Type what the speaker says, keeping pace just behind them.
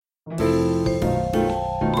Sure.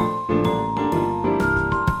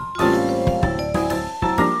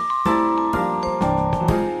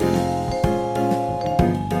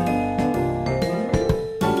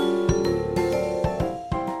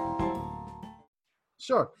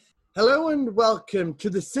 Hello and welcome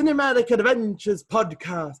to the Cinematic Adventures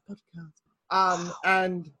podcast.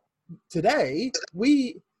 And today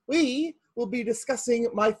we will be discussing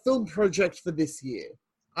my film project for this year.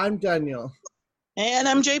 I'm Daniel. And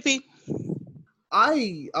I'm JP.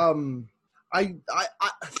 I've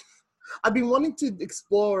been wanting to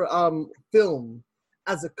explore film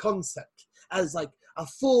as a concept, as like a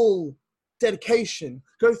full dedication,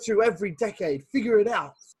 go through every decade, figure it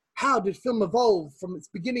out. How did film evolve from its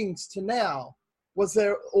beginnings to now? Was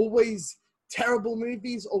there always terrible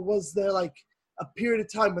movies, or was there like a period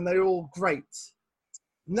of time when they were all great?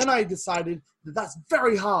 And then I decided that that's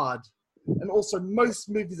very hard. And also most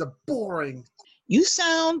movies are boring. You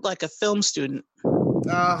sound like a film student.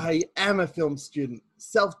 I am a film student,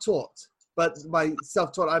 self-taught. But by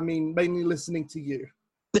self-taught, I mean mainly listening to you.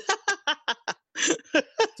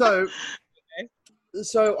 I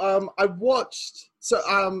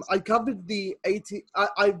covered the 80.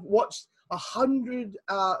 I watched 100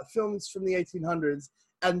 films from the 1800s,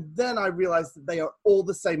 and then I realized that they are all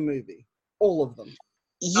the same movie, all of them.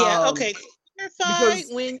 Yeah. Okay.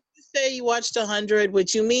 When you say you watched 100,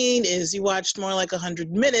 what you mean is you watched more like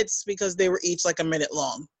 100 minutes because they were each like a minute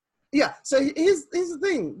long. Yeah. So here's the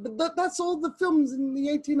thing. That's all the films in the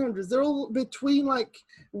 1800s. They're all between like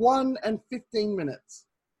 1 and 15 minutes.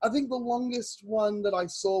 I think the longest one that I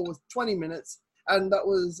saw was 20 minutes, and that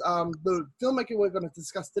was the filmmaker we're going to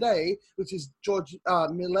discuss today, which is Georges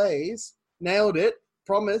Méliès. Nailed it.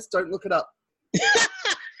 Promise, don't look it up.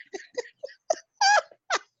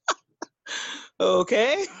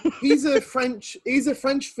 Okay. He's a French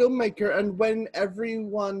filmmaker, and when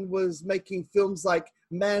everyone was making films like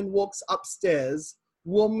Man Walks Upstairs,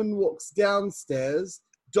 Woman Walks Downstairs,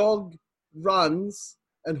 Dog Runs,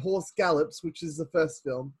 and Horse Gallops, which is the first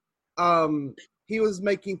film, he was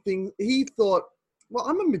making things. He thought, well,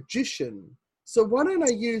 I'm a magician, so why don't I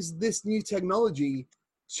use this new technology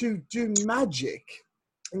to do magic?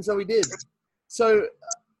 And so he did. So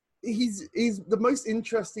he's the most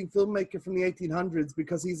interesting filmmaker from the 1800s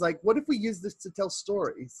because he's like, what if we use this to tell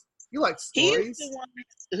stories? You like stories? He's the one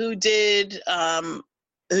who did the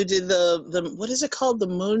what is it called? The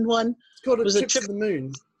moon one? It's called A Trip to the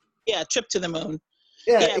Moon. Yeah, Trip to the Moon.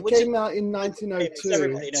 Yeah, it came out in 1902.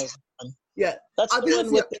 Everybody knows. Yeah, that's the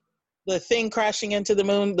one with the thing crashing into the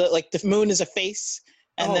moon. The moon is a face,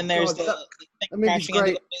 and then there's the thing crashing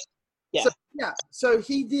into the face. Yeah. So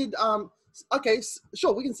he did. Okay,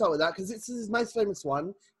 sure, we can start with that because this is his most famous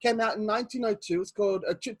one. Came out in 1902. It's called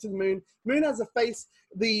A Trip to the Moon. Moon has a face.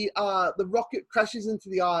 The rocket crashes into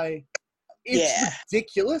the eye. It's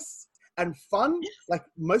ridiculous and fun, like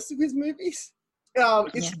most of his movies.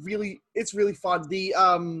 It's really fun. They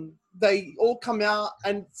all come out,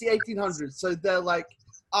 and it's the 1800s, so they're like,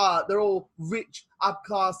 they're all rich,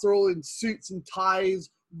 upclass. They're all in suits and ties,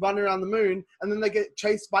 running around the moon, and then they get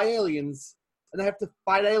chased by aliens, and they have to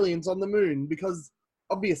fight aliens on the moon because,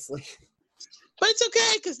 obviously. But it's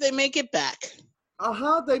okay because they make it back.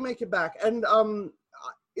 They make it back, and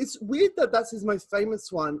it's weird that that's his most famous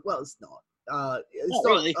one. Well, it's not. It's not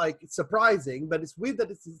really like surprising, but it's weird that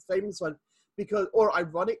it's his famous one. Because, or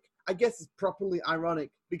ironic, I guess it's properly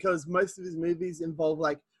ironic because most of his movies involve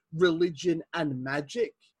like religion and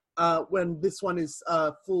magic, when this one is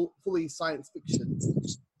fully science fiction.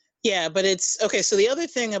 Yeah, but it's okay. So the other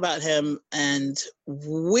thing about him, and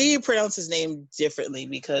we pronounce his name differently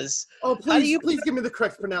because please give me the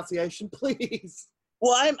correct pronunciation, please.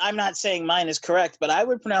 Well, I'm not saying mine is correct, but I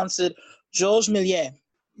would pronounce it Georges Méliès.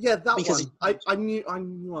 Yeah, that one. I knew I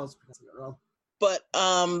was pronouncing it wrong. But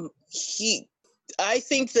I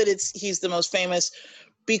think that he's the most famous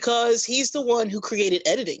because he's the one who created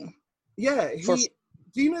editing. Yeah. Do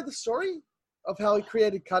you know the story of how he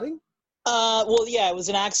created cutting? Well, yeah, it was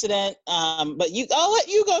an accident. But I'll let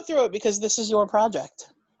you go through it because this is your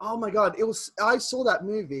project. Oh my God. I saw that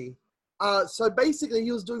movie. So basically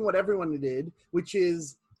he was doing what everyone did, which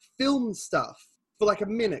is film stuff for like a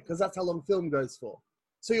minute because that's how long film goes for.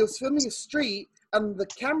 So he was filming a street and the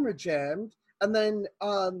camera jammed. And then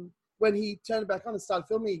when he turned it back on and started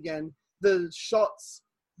filming again, the shots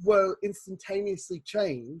were instantaneously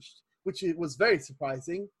changed, which was very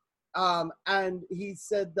surprising. And he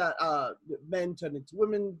said that men turned into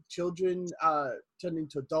women, children turned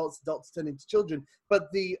into adults, adults turned into children.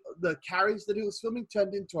 But the carriage that he was filming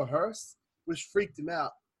turned into a hearse, which freaked him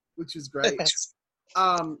out, which was great.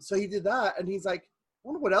 So he did that, and he's like, I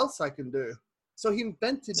wonder what else I can do. So he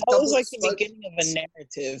invented It's always like the beginning of a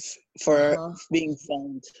narrative for being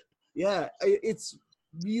filmed. Yeah, it's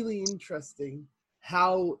really interesting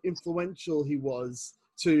how influential he was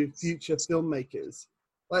to future filmmakers.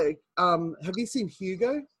 Like, have you seen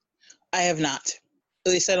Hugo? I have not.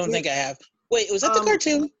 At least I don't think I have. Wait, was that the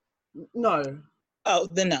cartoon? No. Oh,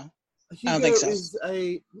 then no. Hugo I don't think so. is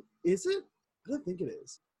it? I don't think it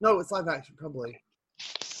is. No, it's live action, probably.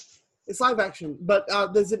 It's live action, but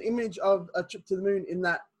there's an image of A Trip to the Moon in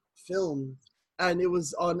that film, and it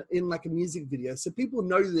was in like a music video. So people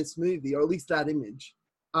know this movie, or at least that image.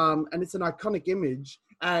 And it's an iconic image,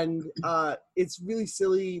 and it's really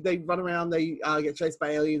silly. They run around, they get chased by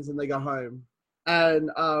aliens, and they go home. And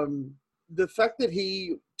the fact that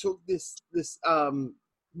he took this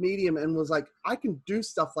medium and was like, I can do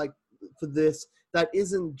stuff like for this that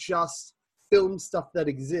isn't just film stuff that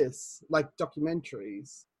exists, like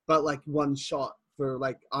documentaries, but like one shot for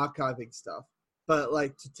like archiving stuff, but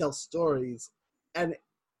like to tell stories. And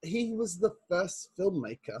he was the first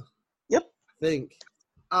filmmaker. Yep. I think.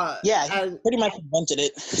 Yeah, he pretty much invented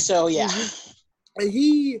it. So yeah.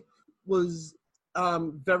 He was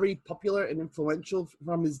very popular and influential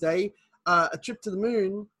from his day. A Trip to the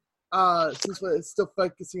Moon, since we're still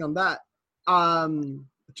focusing on that, A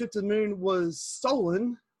Trip to the Moon was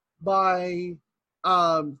stolen by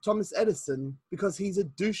Thomas Edison because he's a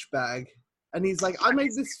douchebag. And he's like, I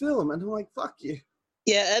made this film. And I'm like, fuck you.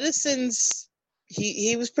 Yeah, Edison's,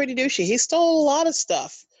 he was pretty douchey. He stole a lot of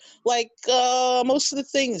stuff. Like most of the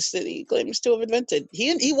things that he claims to have invented.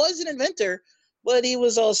 He was an inventor, but he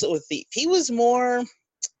was also a thief. He was more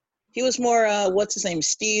what's his name?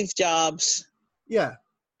 Steve Jobs. Yeah.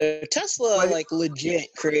 Tesla like legit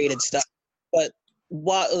created stuff. But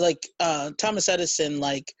Thomas Edison,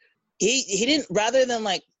 like he didn't, rather than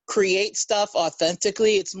like create stuff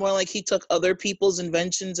authentically, it's more like he took other people's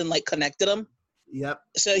inventions and like connected them. Yep.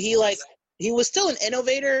 So he was still an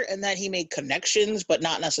innovator in that he made connections, but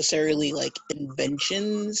not necessarily like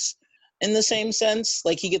inventions in the same sense.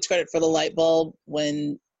 Like he gets credit for the light bulb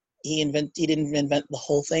when he didn't invent the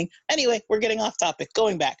whole thing. Anyway, we're getting off topic.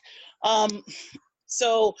 Going back.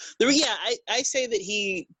 So I say that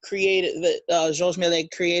he created that. Georges Méliès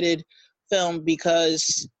created film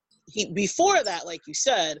because before that, like you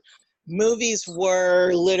said, movies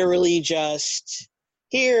were literally just,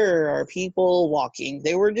 here are people walking.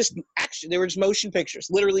 They were just motion pictures,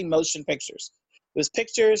 literally motion pictures. It was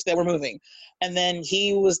pictures that were moving. And then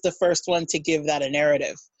he was the first one to give that a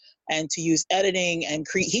narrative and to use editing, and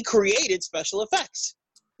he created special effects.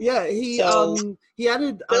 Yeah, he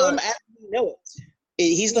added film as we know it.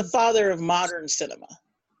 He's the father of modern cinema.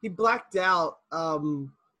 He blacked out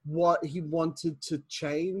what he wanted to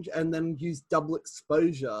change and then used double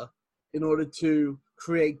exposure in order to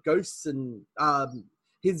create ghosts. And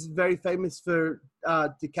he's very famous for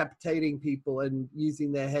decapitating people and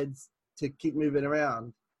using their heads to keep moving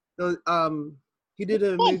around. So, he did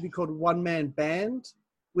a movie called One Man Band,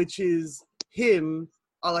 which is him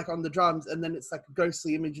like on the drums, and then it's like a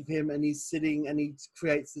ghostly image of him, and he's sitting and he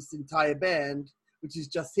creates this entire band, which is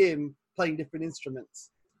just him playing different instruments.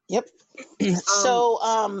 Yep.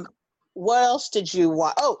 So, what else did you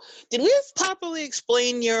watch? Oh, did we properly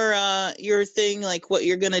explain your thing, like what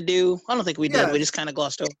you're gonna do? I don't think we did. We just kind of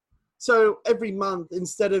glossed over. So every month,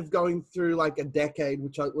 instead of going through like a decade,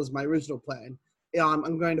 which was my original plan,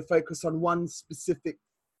 I'm going to focus on one specific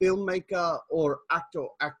filmmaker or actor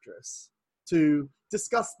or actress to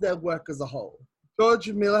discuss their work as a whole.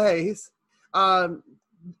 Georges Méliès,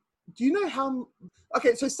 do you know how...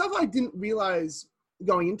 Okay, so stuff I didn't realize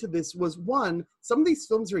going into this was, one, some of these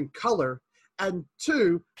films are in color, and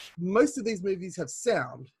two, most of these movies have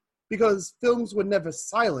sound, because films were never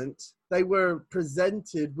silent. They were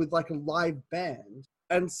presented with like a live band.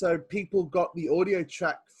 And so people got the audio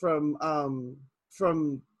track from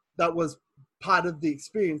that was part of the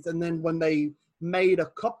experience. And then when they made a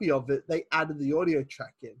copy of it, they added the audio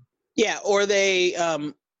track in. Yeah, or they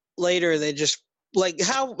later they just, like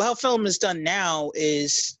how film is done now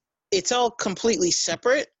is it's all completely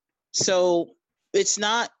separate. So it's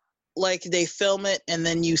not like they film it and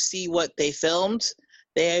then you see what they filmed.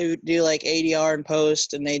 They do like ADR and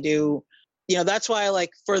post, and they do, that's why, like,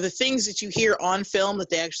 for the things that you hear on film that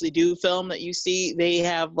they actually do film that you see, they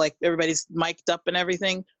have like everybody's mic'd up and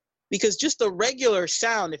everything, because just the regular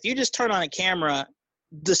sound, if you just turn on a camera,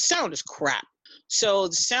 the sound is crap. So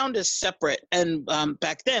the sound is separate. And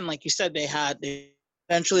back then, like you said,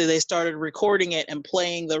 eventually they started recording it and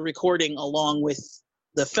playing the recording along with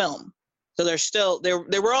the film. So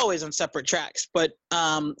they were always on separate tracks. But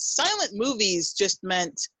silent movies just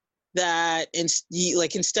meant that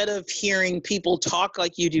instead of hearing people talk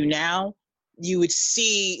like you do now, you would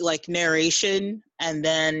see like narration and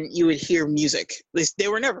then you would hear music. They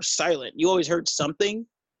were never silent. You always heard something.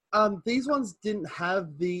 These ones didn't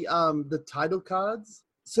have the title cards,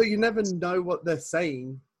 so you never know what they're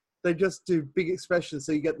saying. They just do big expressions,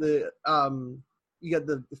 so you get the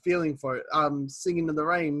feeling for it. Singing in the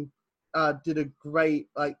Rain did a great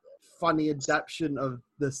like funny adaptation of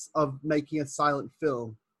making a silent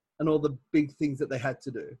film and all the big things that they had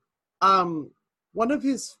to do. One of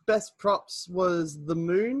his best props was the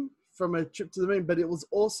moon from A Trip to the Moon, but it was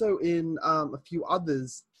also in a few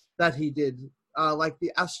others that he did. Like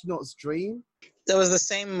the astronaut's dream. That was the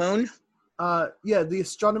same moon? Yeah, the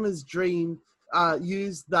astronomer's dream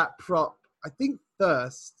used that prop, I think,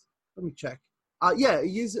 first. Let me check. Yeah, he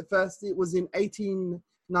used it first. It was in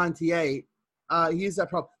 1898. He used that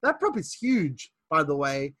prop. That prop is huge, by the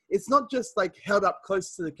way. It's not just like held up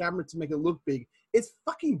close to the camera to make it look big. It's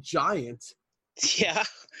fucking giant. Yeah.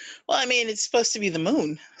 Well, I mean, it's supposed to be the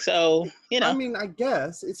moon. So, you know. I mean, I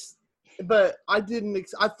guess it's... But I didn't...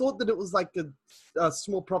 I thought that it was like a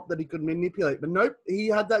small prop that he could manipulate. But nope, he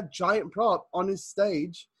had that giant prop on his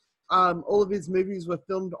stage. All of his movies were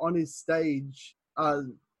filmed on his stage.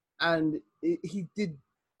 And he did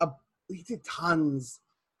tons.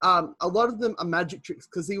 A lot of them are magic tricks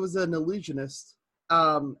because he was an illusionist.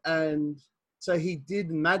 And so he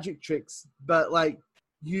did magic tricks, but like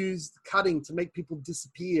used cutting to make people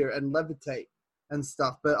disappear and levitate and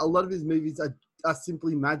stuff. But a lot of his movies are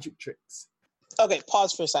simply magic tricks. Okay,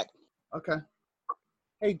 pause for a sec. Okay.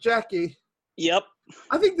 Hey, Jackie. Yep.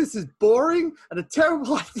 I think this is boring and a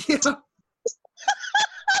terrible idea.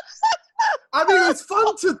 I mean, it's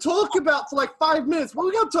fun to talk about for like 5 minutes. But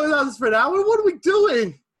we got to talk about this for an hour. What are we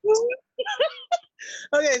doing?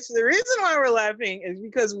 Okay, so the reason why we're laughing is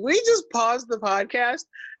because we just paused the podcast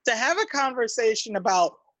to have a conversation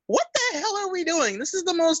about what the hell are we doing? This is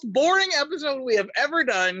the most boring episode we have ever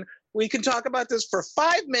done. We can talk about this for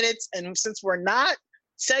 5 minutes, and since we're not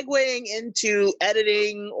segueing into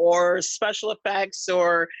editing or special effects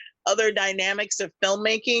or other dynamics of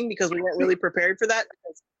filmmaking because we weren't really prepared for that,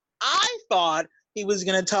 because I thought he was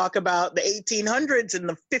going to talk about the 1800s and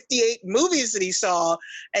the 58 movies that he saw,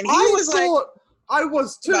 and I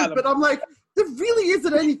was too, but I'm like, there really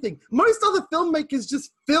isn't anything. Most other filmmakers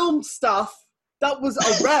just filmed stuff that was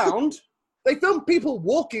around. They filmed people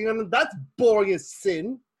walking, and that's boring as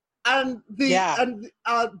sin. And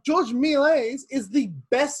George Méliès is the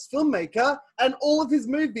best filmmaker, and all of his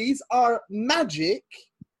movies are magic,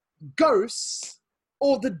 ghosts,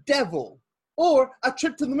 or the devil, or A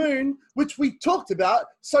Trip to the Moon, which we talked about,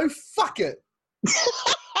 so fuck it.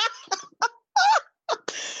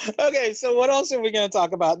 Okay, so what else are we going to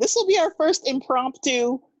talk about? This will be our first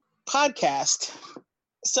impromptu podcast.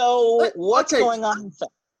 So what's going on?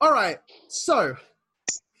 All right, so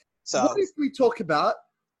what if we talk about,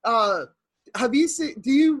 do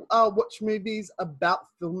you watch movies about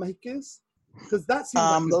filmmakers? Because that seems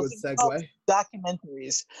like a good segue.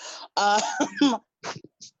 Documentaries.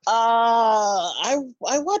 I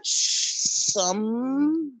watch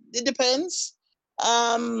some. It depends.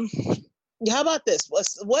 How about this?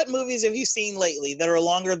 What movies have you seen lately that are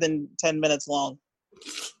longer than 10 minutes long?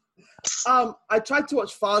 I tried to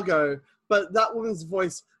watch Fargo, but that woman's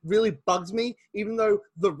voice really bugs me, even though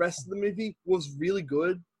the rest of the movie was really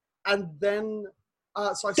good. And then,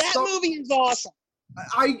 so I stopped. That movie is awesome.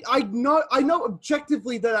 I know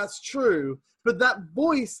objectively that that's true, but that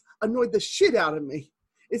voice annoyed the shit out of me.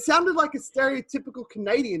 It sounded like a stereotypical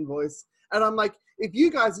Canadian voice, and I'm like, if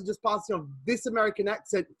you guys are just passing on this American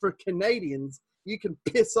accent for Canadians, you can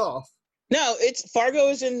piss off. No, Fargo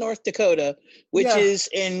is in North Dakota, which is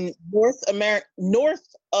in north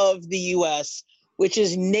of the U.S., which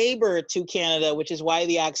is neighbor to Canada, which is why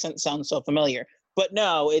the accent sounds so familiar. But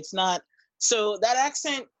no, it's not. So that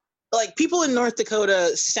accent, like people in North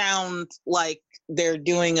Dakota sound like they're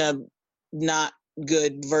doing a not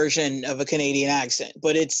good version of a Canadian accent,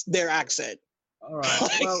 but it's their accent. All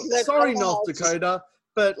right. Well, sorry, North Dakota,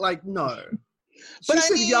 but like, no. She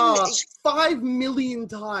said 5 million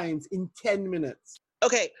times in 10 minutes.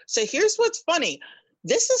 Okay, so here's what's funny.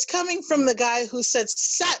 This is coming from the guy who said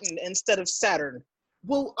Saturn instead of Saturn.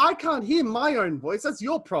 Well, I can't hear my own voice. That's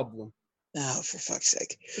your problem. Oh, for fuck's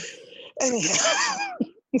sake. Anyhow,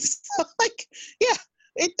 so, like, yeah,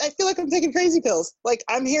 I feel like I'm taking crazy pills. Like,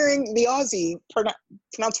 I'm hearing the Aussie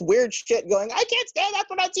pronounce weird shit going, I can't stand that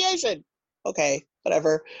pronunciation. Okay,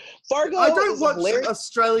 whatever. Fargo. I don't watch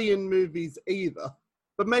Australian movies either,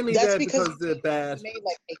 but mainly because they're bad.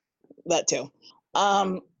 That too.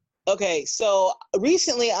 Okay, so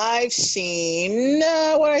recently I've seen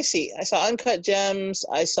what did I see? I saw Uncut Gems,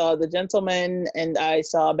 I saw The Gentleman, and I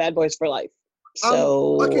saw Bad Boys for Life.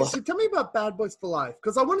 Okay, So so tell me about Bad Boys for Life,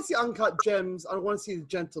 because I want to see Uncut Gems. I want to see The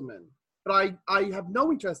Gentleman, but I have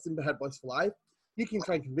no interest in Bad Boys for Life. You can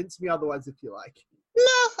try and convince me otherwise if you like. no,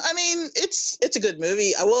 I mean it's a good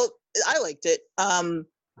movie. I liked it.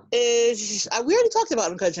 We already talked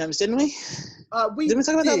about Uncut Gems, didn't we? We Didn't we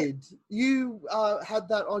talk about that? did. You had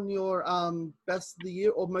that on your best of the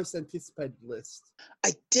year or most anticipated list.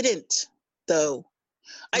 I didn't, though.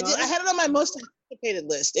 I No? had it on my most anticipated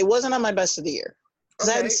list. It wasn't on my best of the year because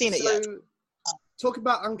I hadn't seen it yet. Talk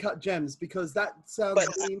about Uncut Gems, because that sounds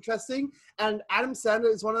But- really interesting. And Adam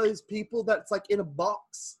Sandler is one of those people that's like in a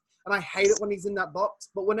box, and I hate it when he's in that box.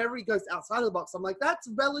 But whenever he goes outside of the box, I'm like, that's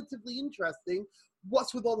relatively interesting.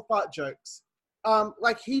 What's with all the fart jokes?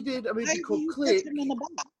 Like he did a movie called Click.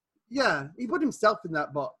 Yeah, he put himself in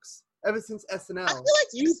that box ever since SNL. I feel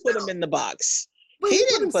like you put him in the box. Well, he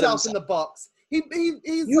put himself in the box. He's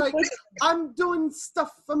You like, put- I'm doing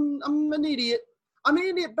stuff. I'm an idiot. I'm an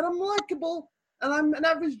idiot, but I'm likable. And I'm an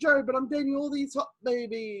average Joe, but I'm dating all these hot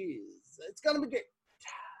babies. It's gonna be great.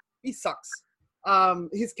 He sucks.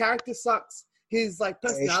 His character sucks. His like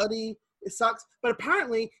personality sucks. But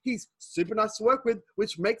apparently he's super nice to work with,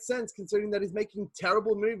 which makes sense considering that he's making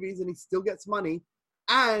terrible movies and he still gets money.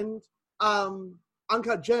 And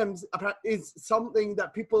Uncut Gems is something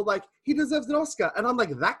that people like. He deserves an Oscar, and I'm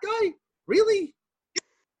like, that guy, really?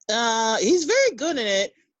 He's very good in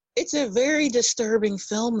it. It's a very disturbing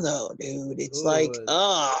film, though, dude. It's like,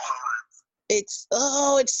 it's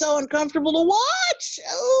so uncomfortable to watch.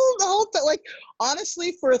 Oh, the whole thing. Like,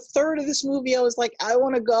 honestly, for a third of this movie, I was like, I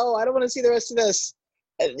want to go. I don't want to see the rest of this.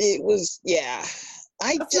 And it was, yeah.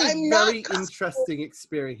 That's a very interesting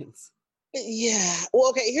experience. Yeah. Well,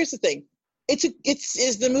 okay. Here's the thing.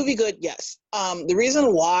 Is the movie good? Yes. The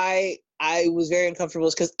reason why I was very uncomfortable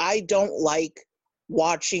is because I don't like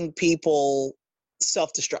watching people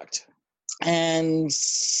self-destruct, and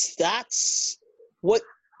that's what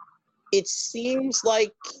it seems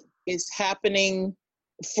like is happening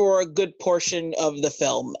for a good portion of the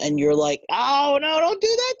film. And you're like, oh no, don't do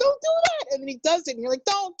that, and then he does it, and you're like,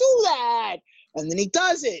 don't do that, and then he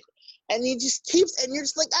does it, and he just keeps, and you're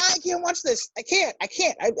just like, I can't watch this. I can't.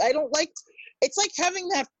 I don't like. It's like having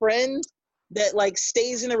that friend that like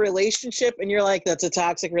stays in a relationship, and you're like, that's a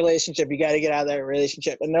toxic relationship. You got to get out of that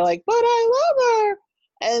relationship. And they're like, but I love her.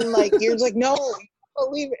 And like, you're just like, no,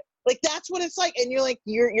 believe it. Like, that's what it's like. And you're like,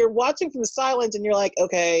 you're watching from the silence, and you're like,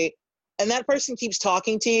 okay. And that person keeps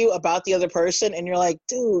talking to you about the other person, and you're like,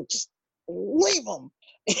 dude, just leave them,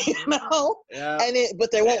 you know? Yeah.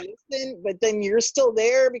 But they won't listen. But then you're still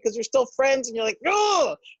there because you're still friends, and you're like,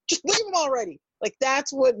 no, just leave them already. Like,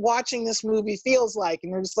 that's what watching this movie feels like.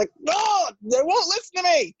 And you're just like, no, they won't listen to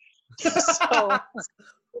me. So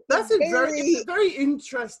that's it's a very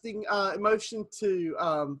interesting emotion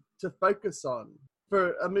to focus on,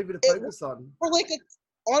 for a movie to focus on.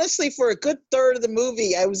 Honestly, for a good third of the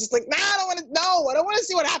movie, I was just like, I don't want to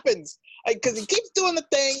see what happens. Because he keeps doing the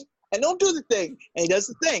thing and don't do the thing. And he does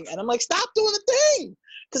the thing. And I'm like, stop doing the thing,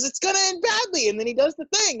 because it's going to end badly. And then he does the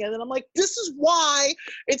thing. And then I'm like, this is why.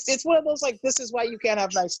 It's one of those, like, this is why you can't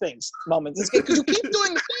have nice things moments. It's because you keep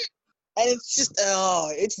doing the thing. And it's just,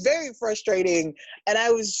 it's very frustrating. And I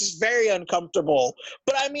was just very uncomfortable.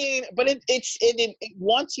 But I mean, it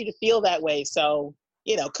wants you to feel that way. So,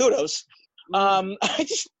 kudos. I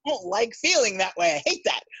just don't like feeling that way. I hate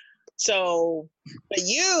that. So, but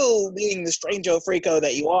you, being the strange-o freako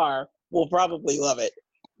that you are, will probably love it.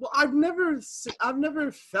 Well, I've never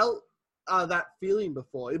felt that feeling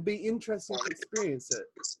before. It'd be interesting to experience it.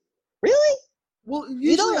 Really? Well,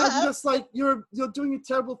 usually I'm just like, you're doing a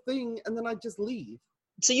terrible thing, and then I just leave.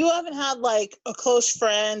 So you haven't had like a close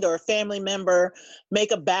friend or a family member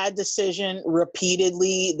make a bad decision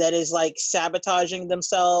repeatedly that is like sabotaging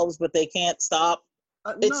themselves, but they can't stop?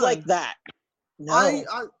 It's no. like that. No.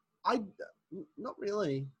 I not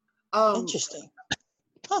really. Interesting.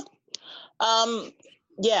 Huh.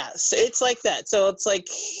 Yes, it's like that. So it's like,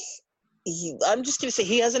 I'm just gonna say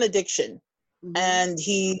he has an addiction, mm-hmm. and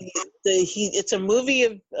it's a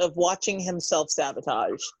movie of watching him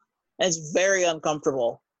self-sabotage. And it's very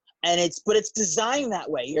uncomfortable, and it's designed that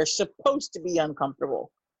way. You're supposed to be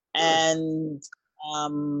uncomfortable, and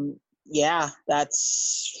yeah,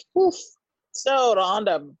 that's. Oof. So on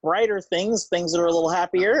to brighter things that are a little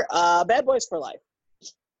happier. Bad Boys for Life.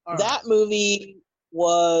 All that right. Movie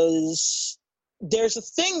was. There's a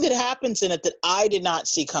thing that happens in it that I did not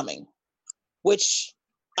see coming, which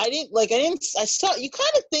I saw. You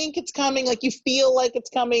kind of think it's coming, like you feel like it's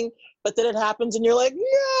coming, but then it happens, and you're like,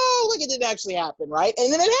 no, like it didn't actually happen, right?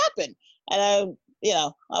 And then it happened, and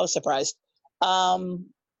I was surprised.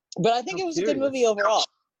 But I think it was a good movie overall.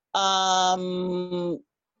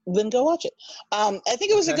 Then go watch it. I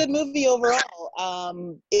think it was a good movie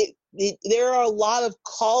overall. There are a lot of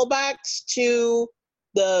callbacks to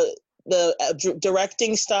the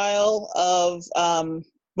directing style of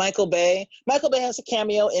Michael Bay. Michael Bay has a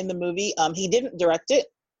cameo in the movie. He didn't direct it.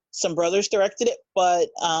 Some brothers directed it, but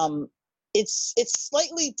it's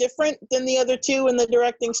slightly different than the other two in the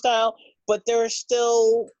directing style. But there's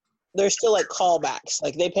still like callbacks.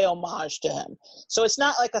 Like they pay homage to him. So it's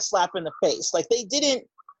not like a slap in the face. Like they didn't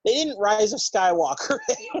Rise of Skywalker.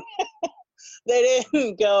 They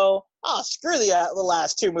didn't go, oh, screw the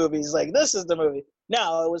last two movies. Like, this is the movie.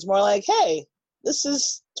 No, it was more like, hey, this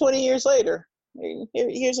is 20 years later.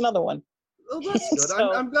 Here's another one. Oh, that's good.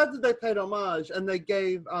 So, I'm glad that they paid homage and they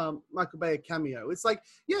gave Michael Bay a cameo. It's like,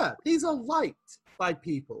 yeah, these are liked by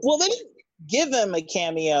people. Well, they didn't give him a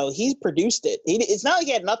cameo. He produced it. It's not like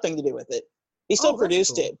he had nothing to do with it. He still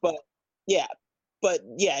produced it, but yeah.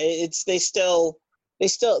 It's they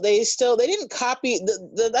didn't copy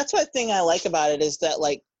that's one thing I like about it is that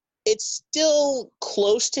like it's still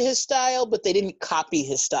close to his style, but they didn't copy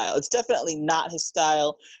his style. It's definitely not his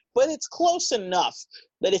style, but it's close enough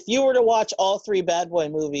that if you were to watch all three Bad Boy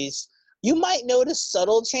movies, you might notice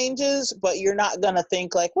subtle changes, but you're not gonna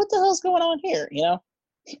think like, what the hell's going on here, you know?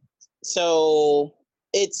 So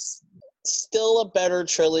it's still a better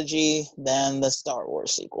trilogy than the Star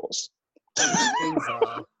Wars sequels.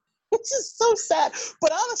 Which is so sad.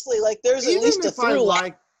 But honestly, like there's at least a through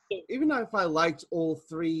line. Even if I liked all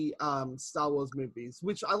three Star Wars movies,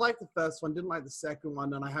 which I liked the first one, didn't like the second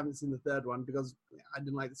one, and I haven't seen the third one because I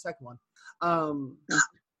didn't like the second one.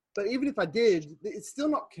 But even if I did, it's still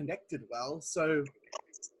not connected well. So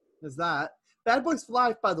there's that. Bad Boys for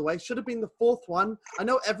Life, by the way, should have been the fourth one. I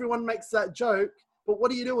know everyone makes that joke, but what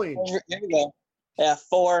are you doing? There you go. Yeah,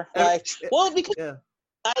 4. Well, because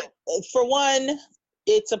for one,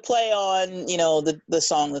 it's a play on, you know, the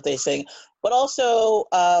song that they sing, but also,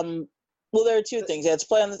 well, there are two things. It's a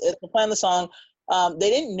play on the song. They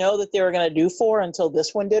didn't know that they were going to do 4 until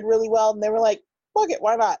this one did really well, and they were like, fuck it,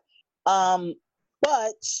 why not?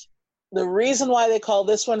 But the reason why they call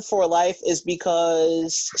this one For Life is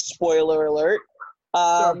because, spoiler alert,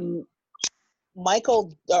 Mike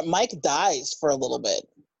dies for a little bit.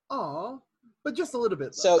 Aw, but just a little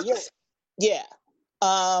bit. Though. So yeah.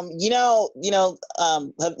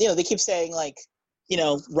 They keep saying like, you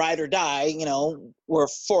know, ride or die, you know, we're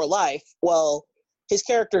for life. Well, his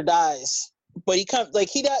character dies, but he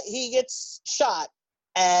gets shot,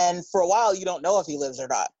 and for a while you don't know if he lives or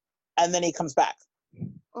not, and then he comes back.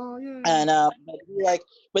 Oh yeah. And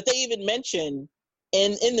but they even mention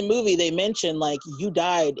in the movie, they mention like you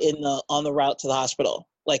died on the route to the hospital,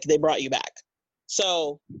 like they brought you back.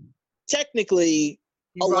 So technically,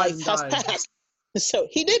 a life has passed. So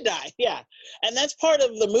he did die, yeah. And that's part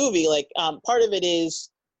of the movie. Like, part of it is,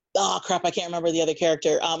 oh crap, I can't remember the other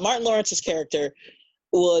character. Martin Lawrence's character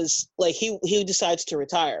was like he decides to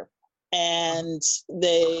retire, and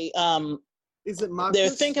they is it Marcus? They're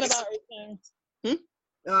thinking about everything.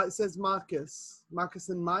 It says Marcus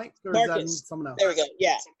and Mike, or Marcus. Is that someone else? There we go.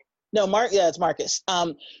 Yeah, no, it's Marcus.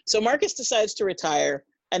 So Marcus decides to retire,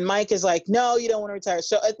 and Mike is like, no, you don't want to retire.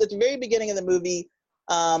 So at the very beginning of the movie,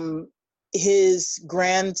 his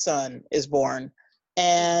grandson is born,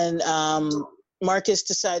 and Marcus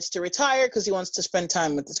decides to retire because he wants to spend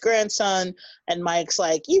time with his grandson, and Mike's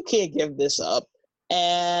like, you can't give this up.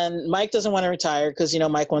 And Mike doesn't want to retire because, you know,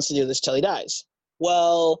 Mike wants to do this till he dies.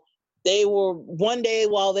 Well, they were one day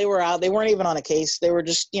while they were out, they weren't even on a case, they were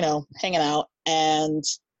just, you know, hanging out, and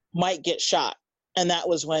Mike gets shot, and that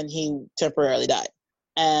was when he temporarily died.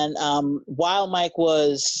 And while Mike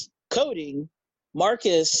was coding,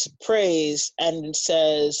 Marcus prays and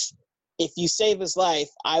says, if you save his life,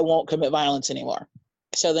 I won't commit violence anymore.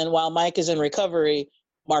 So then while Mike is in recovery,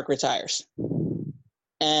 Mark retires.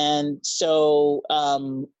 And so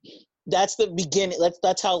that's the beginning.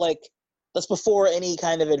 That's how, like, that's before any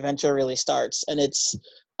kind of adventure really starts. And it's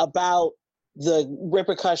about the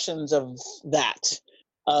repercussions of that,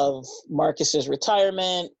 of Marcus's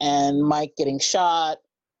retirement and Mike getting shot,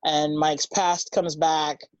 and Mike's past comes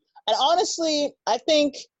back. And honestly, I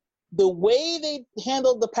think the way they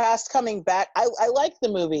handled the past coming back, I like the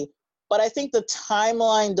movie, but I think the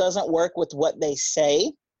timeline doesn't work with what they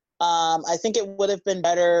say. I think it would have been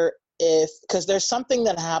better because there's something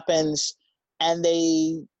that happens and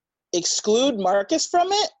they exclude Marcus from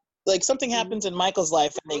it. Like something happens in Michael's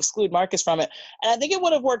life and they exclude Marcus from it. And I think it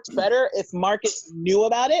would have worked better if Marcus knew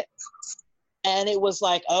about it. And it was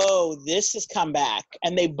like, oh, this has come back.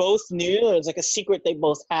 And they both knew. It was like a secret they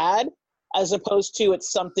both had, as opposed to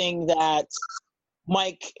it's something that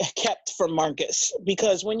Mike kept from Marcus.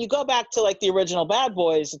 Because when you go back to like the original Bad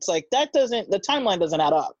Boys, it's like the timeline doesn't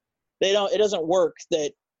add up. It doesn't work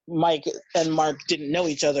that Mike and Mark didn't know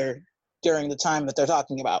each other during the time that they're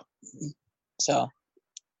talking about. So,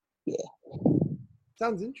 yeah.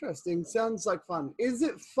 Sounds interesting. Sounds like fun. Is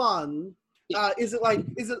it fun? Is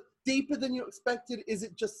it deeper than you expected? Is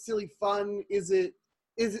it just silly fun? Does it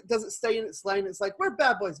stay in its lane? It's like, we're a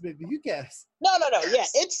Bad Boys movie. Who cares? No. Yeah,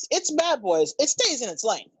 it's Bad Boys. It stays in its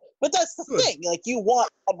lane. But that's the Good. thing. Like, you want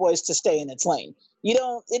Bad Boys to stay in its lane. You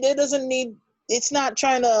don't. It doesn't need. It's not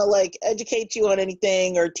trying to like educate you on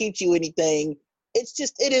anything or teach you anything. It's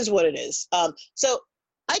just, it is what it is. So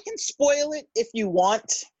I can spoil it if you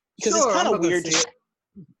want, because it's kind of weird.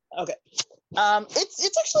 Okay.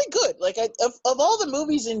 It's actually good. Like, of all the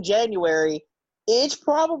movies in January, it's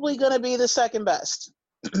probably going to be the second best.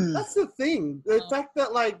 That's the thing. The fact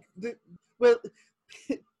that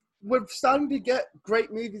we're starting to get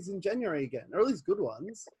great movies in January again, or at least good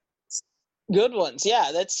ones. Good ones,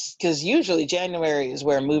 yeah. That's because usually January is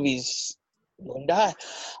where movies die.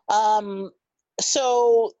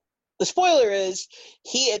 So the spoiler is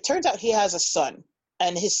it turns out he has a son,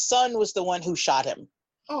 and his son was the one who shot him.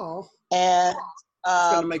 Oh. And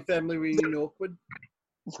it's gonna make family reunion awkward.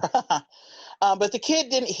 But the kid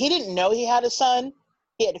didn't know he had a son.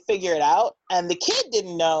 He had to figure it out. And the kid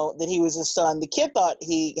didn't know that he was his son. The kid thought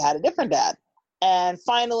he had a different dad. And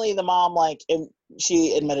finally the mom,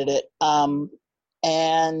 she admitted it. And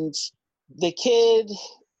the kid,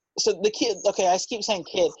 okay, I keep saying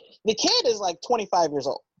kid. The kid is like 25 years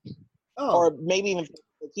old. Oh. Or maybe even,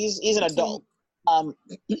 he's an adult.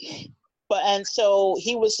 And so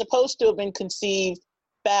he was supposed to have been conceived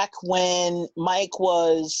back when Mike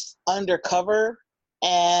was undercover,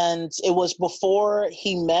 and it was before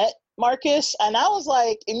he met Marcus. And I was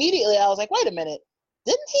like, immediately, I was like, wait a minute,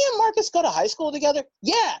 didn't he and Marcus go to high school together?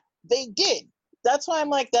 Yeah, they did. That's why I'm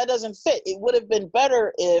like, that doesn't fit. It would have been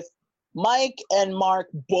better if Mike and Mark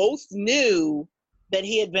both knew that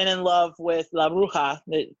he had been in love with La Bruja,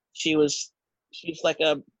 that she's like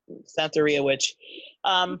a Santeria witch.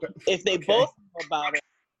 If they both knew about it,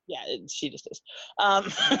 yeah, she just is.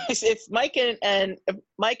 If Mike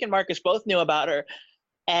and Marcus both knew about her,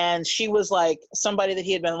 and she was like somebody that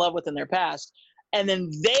he had been in love with in their past, and then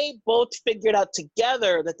they both figured out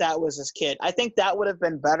together that was his kid, I think that would have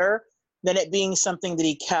been better than it being something that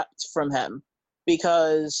he kept from him,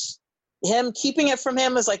 because him keeping it from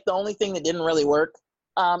him is like the only thing that didn't really work.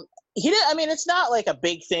 He didn't. I mean, it's not like a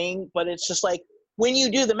big thing, but it's just like when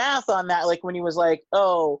you do the math on that, like when he was like,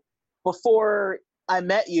 "Oh, before I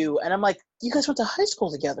met you," and I'm like, "You guys went to high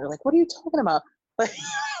school together. Like, what are you talking about? Like,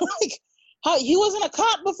 how he wasn't a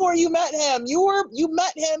cop before you met him. You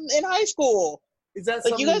met him in high school. Is that like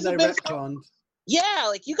something you guys they have been retconned? Yeah,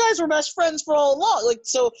 like you guys were best friends for all along. Like,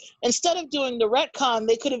 so instead of doing the retcon,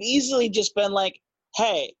 they could have easily just been like,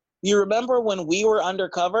 "Hey, you remember when we were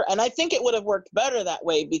undercover?" And I think it would have worked better that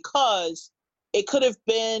way, because it could have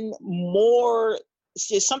been more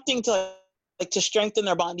something to strengthen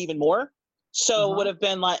their bond even more. So it would have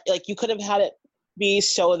been like you could have had it be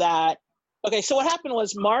so that, okay, so what happened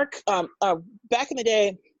was Mark, back in the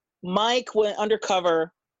day, Mike went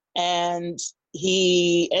undercover, and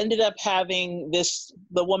he ended up having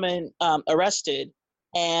the woman arrested,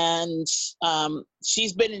 and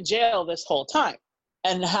she's been in jail this whole time.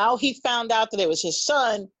 And how he found out that it was his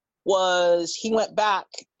son was he went back,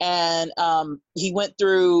 and he went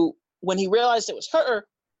through, when he realized it was her,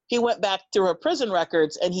 he went back through her prison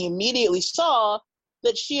records, and he immediately saw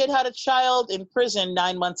that she had had a child in prison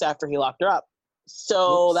 9 months after he locked her up.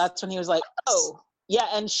 So Oops. that's when he was like, oh, yeah.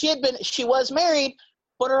 And she was married,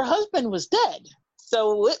 but her husband was dead.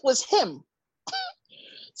 So it was him.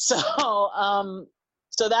 So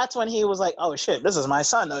that's when he was like, oh shit, this is my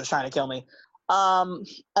son that was trying to kill me.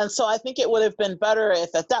 And so I think it would have been better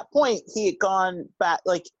if at that point he had gone back,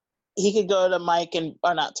 like he could go to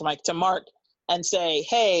to Mark and say,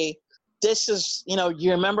 hey, this is,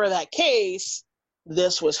 you remember that case?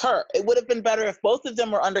 This was her. It would have been better if both of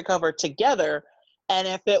them were undercover together, and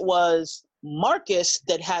if it was Marcus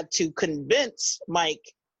that had to convince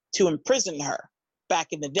Mike to imprison her back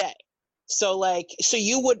in the day. So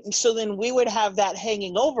then we would have that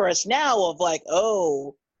hanging over us now of like,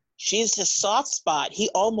 oh, she's his soft spot. He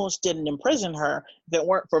almost didn't imprison her. If it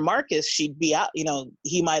weren't for Marcus, she'd be out,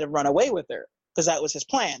 he might have run away with her, because that was his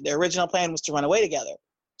plan. The original plan was to run away together.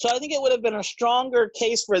 So I think it would have been a stronger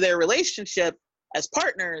case for their relationship as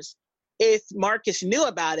partners if Marcus knew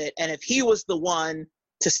about it, and if he was the one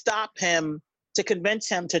to stop him, to convince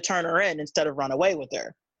him to turn her in instead of run away with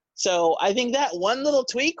her. So I think that one little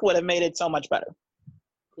tweak would have made it so much better.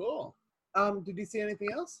 Cool. Did you see anything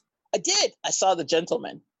else? I did. I saw The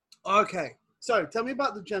Gentleman. Okay. So tell me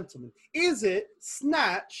about The Gentleman. Is it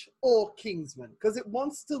Snatch or Kingsman? Because it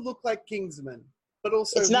wants to look like Kingsman, but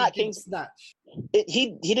also It's he not did Kingsman. Snatch.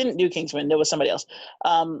 He didn't do Kingsman. There was somebody else.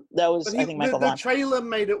 That was, But I think, Michael the Vaughn. trailer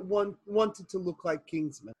made it wanted to look like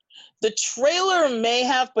Kingsman. The trailer may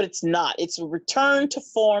have, but it's not. It's a return to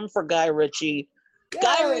form for Guy Ritchie. Yay!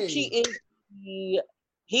 Guy Ritchie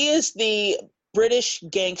is the British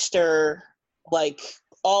gangster, like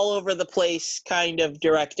all over the place kind of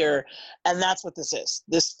director, and that's what this is.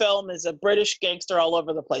 This film is a British gangster all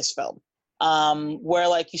over the place film. Where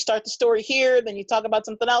like you start the story here, then you talk about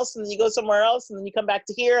something else, and then you go somewhere else, and then you come back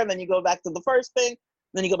to here, and then you go back to the first thing,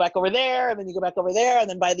 then you go back over there, and then you go back over there, and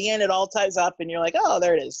then by the end it all ties up, and you're like, oh,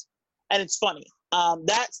 there it is. And it's funny.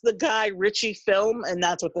 That's the Guy Ritchie film, and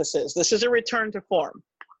that's what this is. This is a return to form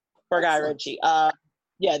for Guy Ritchie.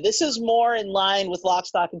 Yeah, this is more in line with Lock,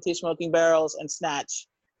 Stock, and Two Smoking Barrels and Snatch.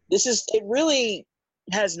 It really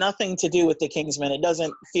has nothing to do with The Kingsman. It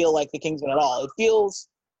doesn't feel like The Kingsman at all.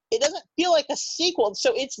 It doesn't feel like a sequel,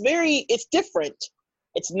 so it's different.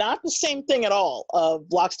 It's not the same thing at all of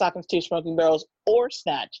Lock, Stock, and Two Smoking Barrels or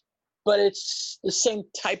Snatch, but it's the same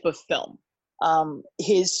type of film.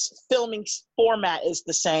 His filming format is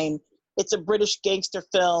the same. It's a British gangster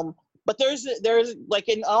film, but there's like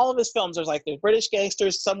in all of his films, there's British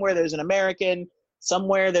gangsters, somewhere there's an American,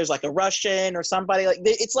 somewhere there's like a Russian or somebody, like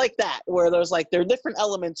it's like that, where there are different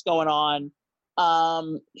elements going on.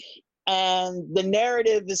 And the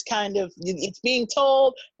narrative is it's being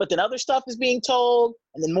told, but then other stuff is being told,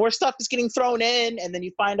 and then more stuff is getting thrown in, and then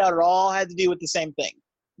you find out it all had to do with the same thing.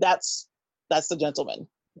 That's The Gentleman.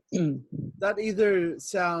 That either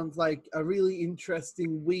sounds like a really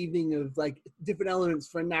interesting weaving of like different elements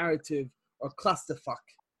for a narrative, or clusterfuck.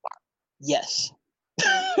 Yes.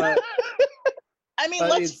 But, I mean,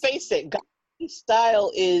 let's face it, Guy's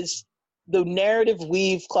style is the narrative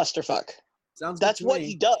weave clusterfuck. That's what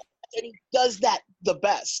he does. And he does that the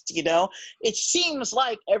best, you know? It seems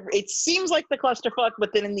like the clusterfuck,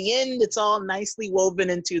 but then in the end, it's all nicely woven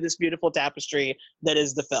into this beautiful tapestry that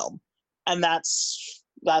is the film. And that's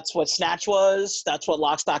what Snatch was. That's what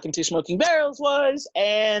Lock, Stock, and Two Smoking Barrels was.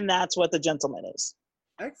 And that's what The Gentleman is.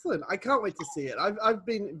 Excellent. I can't wait to see it. I've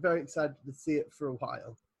been very excited to see it for a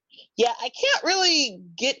while. Yeah, I can't really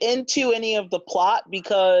get into any of the plot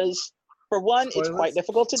because, for one, Spoilers? It's quite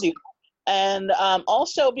difficult to do. And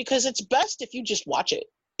also because it's best if you just watch it.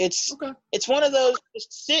 It's one of those,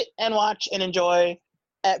 just sit and watch and enjoy.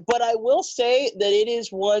 But I will say that it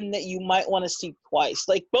is one that you might want to see twice.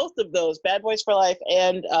 Like both of those, Bad Boys for Life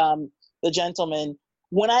and The Gentleman,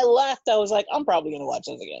 when I left, I was like, I'm probably going to watch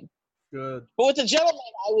those again. Good. But with The Gentleman,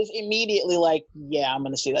 I was immediately like, yeah, I'm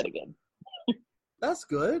going to see that again. That's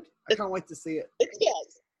good. I can't wait to see it.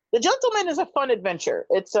 Yes. The Gentleman is a fun adventure.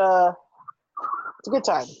 It's a good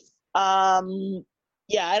time.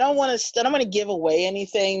 Yeah, I don't want to give away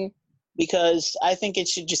anything because I think it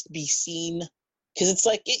should just be seen. Because it's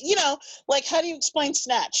like, like how do you explain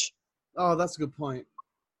Snatch? Oh, that's a good point.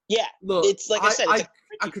 Yeah, look, it's like I said.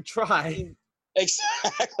 I could try.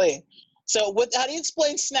 Exactly. So, how do you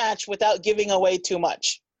explain Snatch without giving away too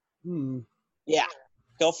much? Yeah,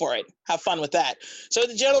 go for it. Have fun with that. So,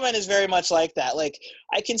 The Gentleman is very much like that. Like,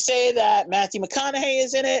 I can say that Matthew McConaughey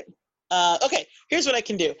is in it. Okay, here's what I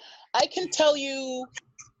can do. I can tell you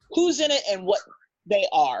who's in it and what they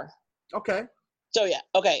are. Okay. So, yeah.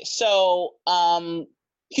 Okay, so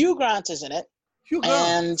Hugh Grant is in it. Hugh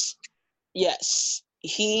Grant. And, yes,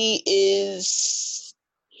 he is,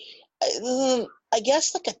 I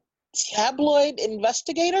guess, like a tabloid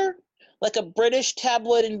investigator, like a British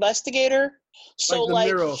tabloid investigator. So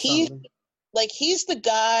like he's the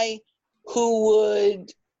guy who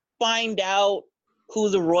would find out who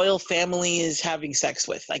the royal family is having sex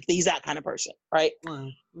with. Like he's that kind of person, right?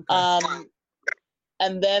 Okay.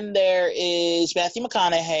 And then there is Matthew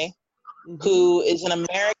McConaughey, who is an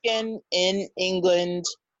American in England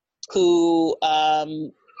who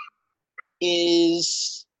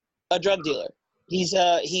is a drug dealer. He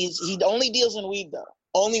only deals in weed though.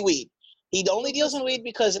 Only weed. He only deals in weed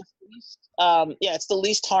because it's the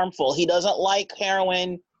least harmful. He doesn't like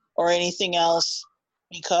heroin or anything else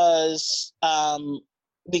because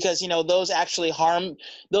those actually harm.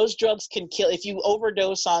 Those drugs can kill. If you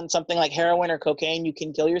overdose on something like heroin or cocaine, you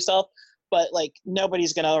can kill yourself. But like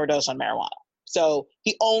nobody's gonna overdose on marijuana. So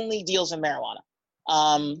he only deals in marijuana.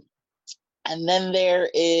 And then there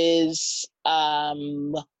is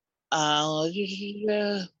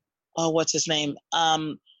what's his name?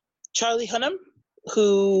 Charlie Hunnam,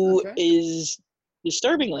 who is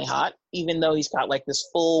disturbingly hot, even though he's got like this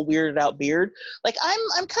full weirded out beard. Like I'm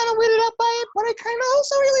kind of weirded out by it, but I kind of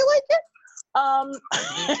also really like it.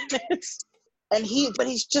 But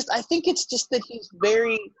he's just, I think it's just that he's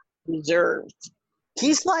very reserved.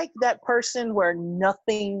 He's like that person where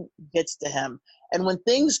nothing gets to him. And when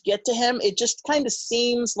things get to him, it just kind of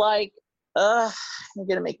seems like, you're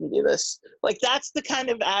going to make me do this. Like, that's the kind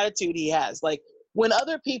of attitude he has. Like, when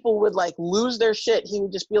other people would, like, lose their shit, he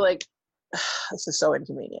would just be like, this is so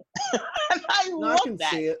inconvenient. And I love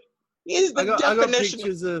that. See it. He's the definition. I got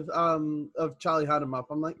pictures of Charlie Hunnam up.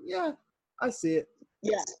 I'm like, yeah, I see it.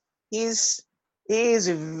 Yeah, he's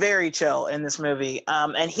very chill in this movie.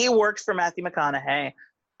 And he works for Matthew McConaughey.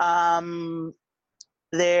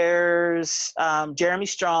 There's Jeremy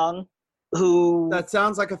Strong, who... That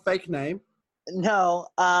sounds like a fake name. No,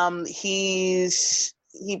 he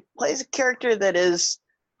plays a character that is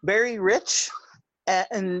very rich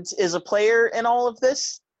and is a player in all of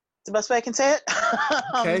this. It's the best way I can say it.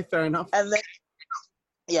 Okay, fair enough. And then,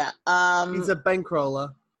 yeah. He's a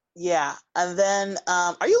bankroller. Yeah, and then,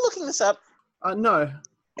 are you looking this up? No.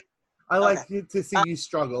 I like to see you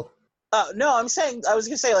struggle. No, I was going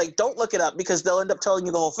to say, like, don't look it up because they'll end up telling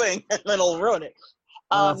you the whole thing and then it'll ruin it.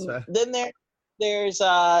 Then there's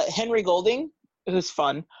Henry Golding, who's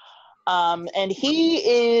fun. And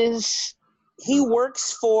he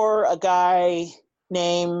works for a guy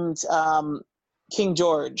named King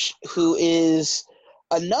George, who is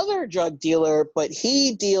another drug dealer, but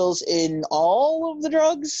he deals in all of the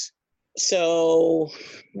drugs. So,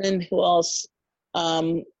 and who else?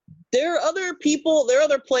 There are other people, there are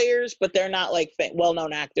other players, but they're not like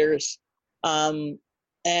well-known actors. And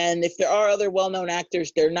if there are other well-known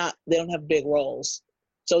actors, they don't have big roles.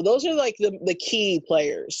 So those are like the key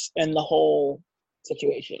players in the whole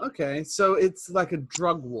situation. Okay, so it's like a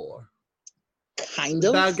drug war. Kind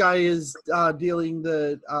of. The bad guy is dealing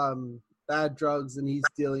the bad drugs, and he's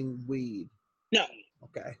dealing weed. No.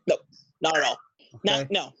 Okay. No, not at all. Okay.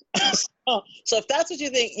 No. So if that's what you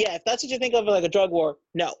think, if that's what you think of like a drug war,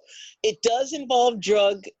 no. It does involve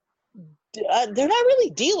drug. They're not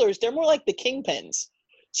really dealers. They're more like the kingpins.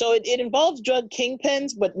 So it involves drug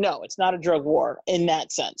kingpins, but no, it's not a drug war in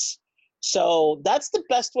that sense. So that's the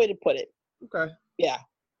best way to put it. Okay. Yeah.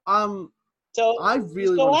 So I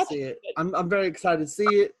really want to see it. I'm very excited to see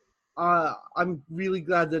it. I'm really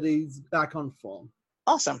glad that he's back on form.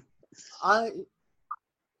 Awesome. I've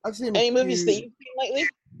seen any movies that you've seen lately?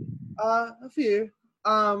 A few.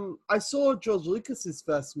 I saw George Lucas's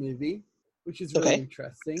first movie, which is really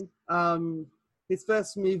interesting. His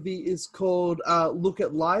first movie is called Look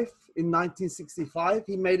at Life in 1965.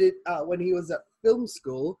 He made it when he was at film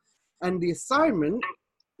school, and the assignment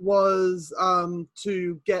was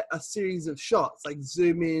to get a series of shots, like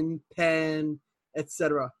zoom in, pan,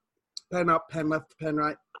 etc. Pen up, pen left, pen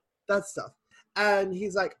right, that stuff. And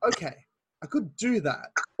he's like, okay, I could do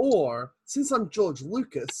that. Or, since I'm George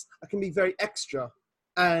Lucas, I can be very extra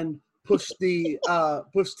and push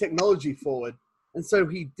technology forward. And so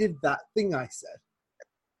he did that thing I said.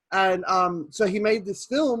 And so he made this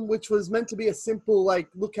film, which was meant to be a simple, like,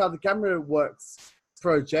 look how the camera works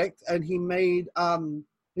project. And he made a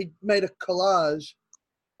collage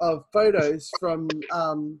of photos from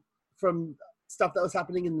stuff that was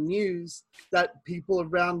happening in the news that people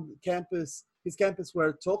around his campus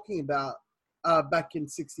were talking about back in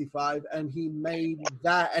 65. And he made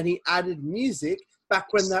that, and he added music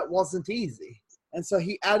back when that wasn't easy. And so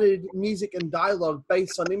he added music and dialogue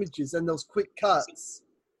based on images, and those quick cuts.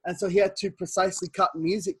 And so he had to precisely cut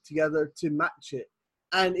music together to match it.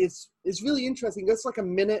 And it's really interesting. It's like a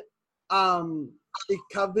minute. It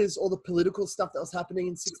covers all the political stuff that was happening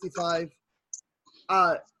in 65.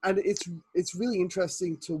 And it's really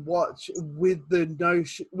interesting to watch with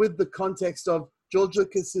the context of George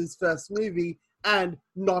Lucas's first movie, and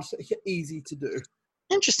not easy to do.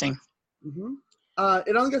 Interesting. Mm-hmm.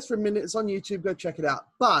 It only goes for a minute. It's on YouTube. Go check it out.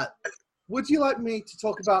 But would you like me to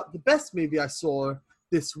talk about the best movie I saw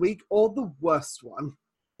this week or the worst one?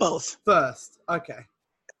 Both. First. Okay.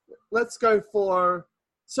 Let's go for...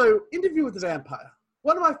 So, Interview with the Vampire.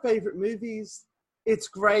 One of my favorite movies. It's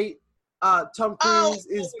great. Tom Cruise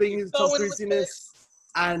is being his Tom Cruisiness.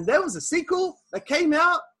 And there was a sequel that came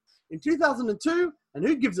out in 2002. And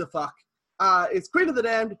who gives a fuck? It's Queen of the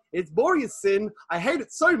Damned. It's boring as sin. I hate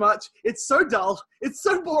it so much. It's so dull. It's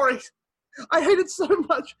so boring. I hate it so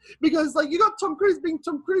much because, like, you got Tom Cruise being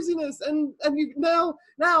Tom Cruisiness, and you now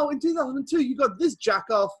in 2002 you got this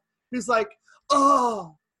jackoff who's like,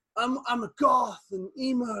 oh, I'm a goth and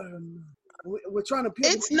emo. And we're trying to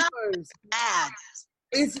appeal it's to not emos. bad.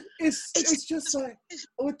 It's just like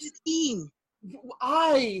it's teen.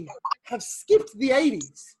 I have skipped the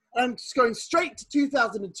 80s. I'm just going straight to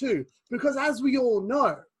 2002 because, as we all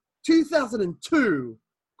know, 2002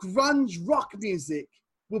 grunge rock music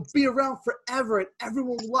will be around forever and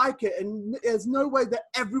everyone will like it. And there's no way that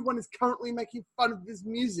everyone is currently making fun of this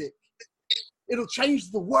music. It'll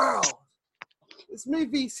change the world. This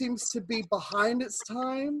movie seems to be behind its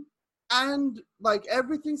time, and like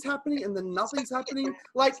everything's happening and then nothing's happening.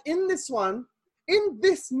 Like in this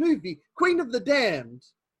movie, Queen of the Damned,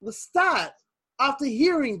 Lestat, after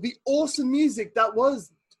hearing the awesome music that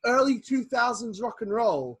was early 2000s rock and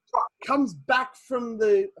roll, comes back from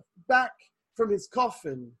his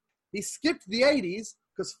coffin. He skipped the 80s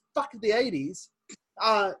because fuck the 80s.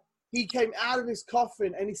 He came out of his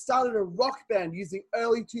coffin and he started a rock band using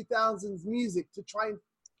early 2000s music to try and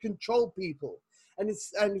control people. And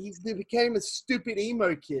he became a stupid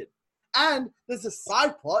emo kid. And there's a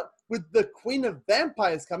side plot with the Queen of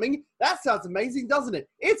Vampires coming. That sounds amazing, doesn't it?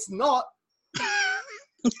 It's not.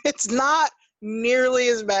 It's not nearly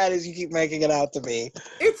as bad as you keep making it out to be.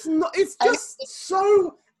 It's not. It's just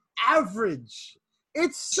so average.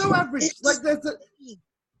 It's so average. Like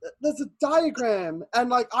there's a diagram, and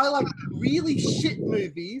like I like really shit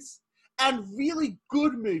movies and really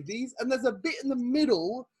good movies, and there's a bit in the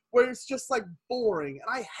middle where it's just like boring,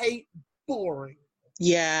 and I hate boring.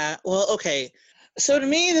 Yeah, well, okay. So to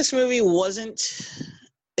me, this movie wasn't.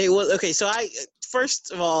 It was okay. So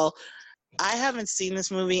first of all, I haven't seen this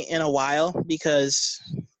movie in a while because,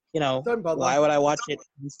 why would I watch it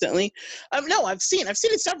instantly? No, I've seen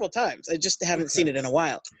it several times. I just haven't seen it in a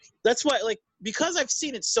while. That's why, because I've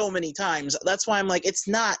seen it so many times, that's why I'm like, it's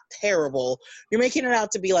not terrible. You're making it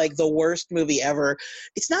out to be like the worst movie ever.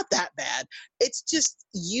 It's not that bad. It's just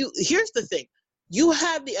here's the thing. You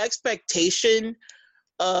have the expectation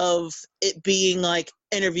of it being like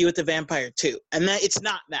Interview with the Vampire 2, and that it's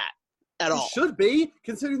not that at all. It should be,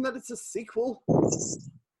 considering that it's a sequel.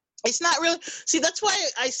 It's not really. See, that's why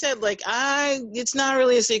I said it's not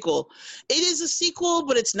really a sequel. It is a sequel,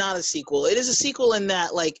 but it's not a sequel. It is a sequel in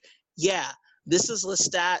that, this is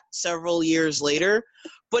Lestat several years later,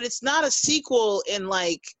 but it's not a sequel in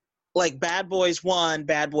like Bad Boys 1,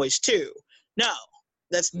 Bad Boys 2. No,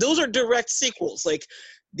 those are direct sequels. Like,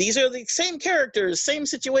 these are the same characters, same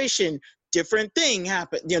situation, different things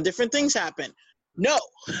happen. No,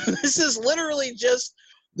 this is literally just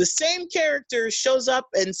the same character shows up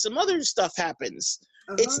and some other stuff happens.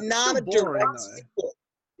 It's not a direct sequel.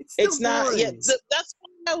 It's not. Yeah, that's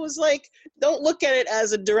why I was like, don't look at it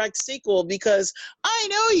as a direct sequel, because I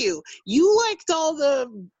know you. You liked all the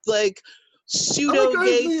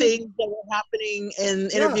pseudo-gay things that were happening in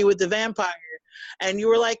Interview with the Vampire. And you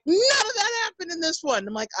were like, none of that happened in this one.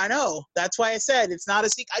 I'm like, I know. That's why I said it's not a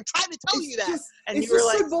sequel. I tried to tell you that. And you were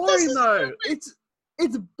like, so boring, though.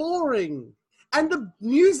 It's boring. And the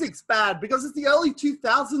music's bad because it's the early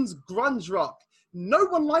 2000s grunge rock. No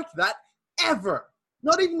one liked that ever.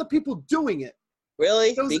 Not even the people doing it.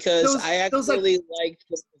 Really? I actually liked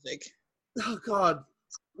the music. Oh, God.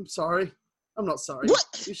 I'm sorry. I'm not sorry.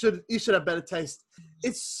 What? You should have better taste.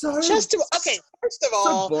 It's so... First of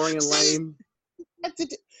all... So boring and lame.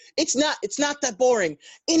 It's not that boring.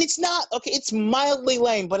 And it's not... Okay, it's mildly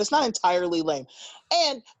lame, but it's not entirely lame.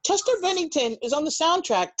 And Chester Bennington is on the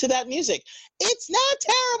soundtrack to that music. It's not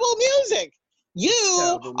terrible music.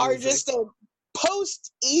 You are just a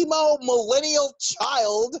post-emo millennial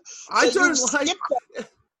child. I don't like...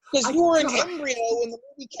 Because you were an embryo when the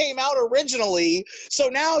movie came out originally. So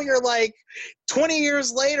now you're 20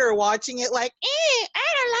 years later watching it I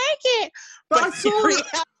don't like it. But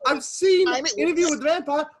I've seen Interview with the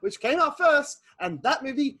Vampire, which came out first, and that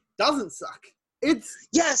movie doesn't suck.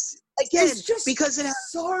 Yes, just because it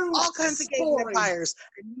has all kinds of gay vampires,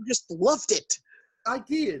 and you just loved it. I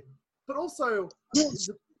did, but also it's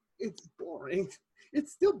boring.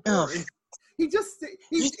 It's still boring.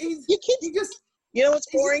 You know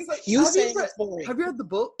what's boring? You saying it's boring. Have you read the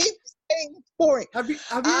book? It's saying it's boring. Have you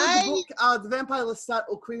read the book, The Vampire Lestat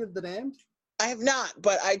or Queen of the Damned? I have not,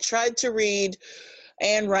 but I tried to read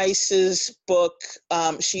Anne Rice's book.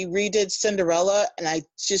 She redid Cinderella, and I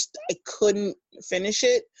couldn't finish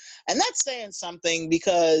it. And that's saying something,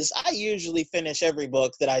 because I usually finish every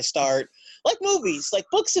book that I start, like movies, like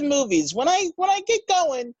books and movies. When I get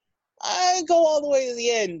going, I go all the way to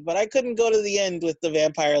the end, but I couldn't go to the end with the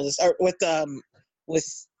Vampire or with the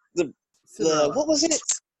what was it?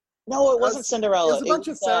 No, it wasn't Cinderella. It was a bunch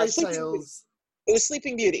of fairy tales. It was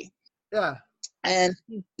Sleeping Beauty. Yeah. And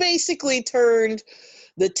he basically turned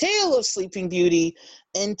the tale of Sleeping Beauty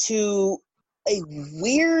into a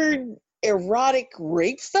weird erotic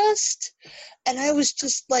rape fest, and I was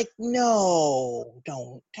just like, no,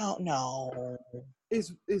 don't, no.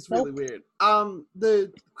 It's Nope. really weird.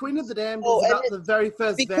 The Queen of the Damned Oh, is and about the very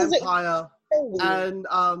first because it vampire, so weird. and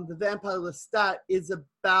the vampire Lestat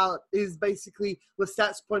is basically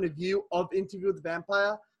Lestat's point of view of Interview with the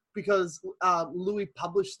Vampire, because Louis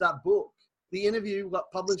published that book. The interview got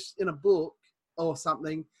published in a book or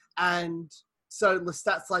something, and so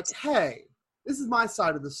Lestat's like, "Hey, this is my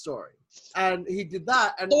side of the story," and he did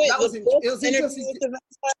that, and So wait, that was the book it was Interview interesting. with the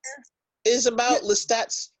Vampire is about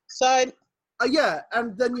Lestat's side. Yeah,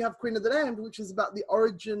 and then you have Queen of the Damned, which is about the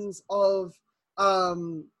origins of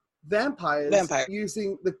vampires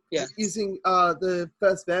using the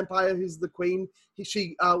first vampire who's the queen.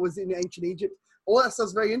 She was in ancient Egypt. All that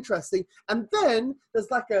stuff's very interesting. And then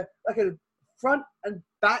there's like a front and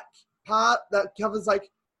back part that covers,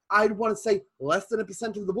 like, I'd want to say less than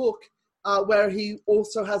 1% of the book, where he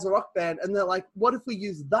also has a rock band. And they're like, what if we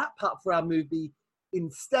use that part for our movie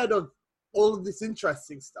instead of all of this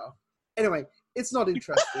interesting stuff? Anyway, it's not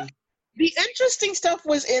interesting. The interesting stuff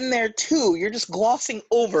was in there too. You're just glossing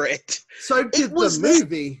over it. So did the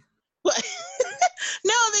movie.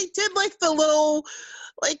 No, they did like the little,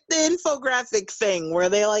 like the infographic thing where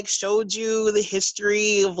they like showed you the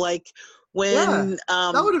history of like when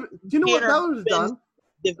that would have. Do you know what that would have done?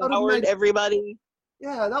 Devoured everybody.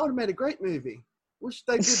 Yeah, that would have made a great movie. Wish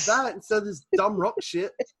they did that instead of this dumb rock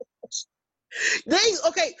shit.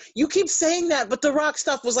 Okay, you keep saying that, but the rock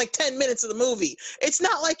stuff was like 10 minutes of the movie. It's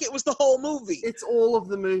not like it was the whole movie. It's all of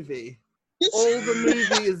the movie. All the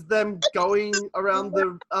movie is them going around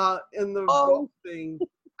the in the rock thing,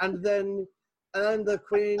 and then the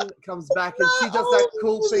queen comes back and she does that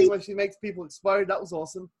cool thing where she makes people explode. That was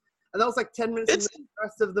awesome. And that was like 10 minutes, and the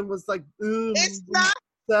rest of them was like, it's not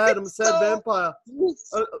sad. I'm a sad vampire.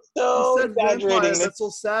 So sad vampire. That's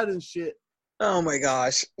all sad and shit. Oh my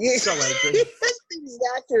gosh. So angry. It's the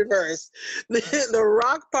exact reverse. The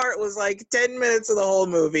rock part was like 10 minutes of the whole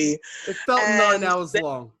movie. It felt 9 hours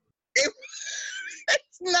long.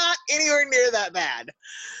 It's not anywhere near that bad.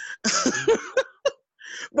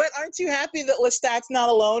 But aren't you happy that Lestat's not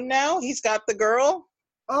alone now? He's got the girl?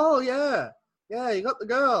 Oh, yeah. Yeah, you got the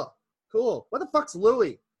girl. Cool. What the fuck's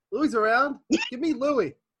Louis? Louis around? Give me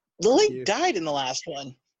Louis. Louis died in the last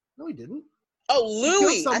one. No, he didn't. Oh,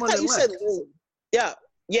 Louis. I thought you said Louis. Yeah.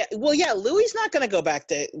 Yeah. Well, yeah, Louis not going to go back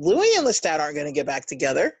to... Louis and Lestat aren't going to get back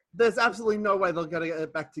together. There's absolutely no way they're going to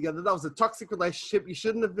get back together. That was a toxic relationship. You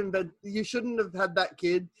shouldn't have had that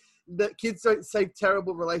kid. That kids don't save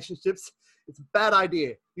terrible relationships. It's a bad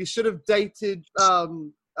idea. You should have dated what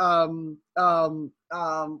the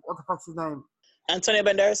fuck's his name? Antonio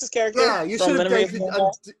Banderas' character? Yeah, you should have dated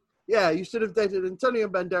you should have dated Antonio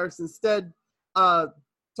Banderas instead.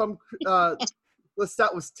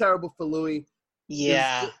 Lestat was terrible for Louis.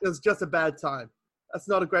 Yeah. It was just a bad time. That's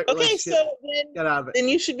not a great relationship. Okay, so then, get out of it. Then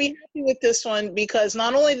you should be happy with this one because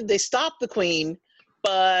not only did they stop the Queen,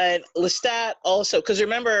 but Lestat also, because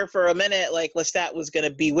remember for a minute, like Lestat was going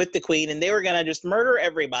to be with the Queen and they were going to just murder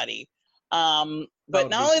everybody. But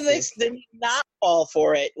not only did they not fall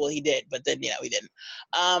for it, well, he did, but then, he didn't.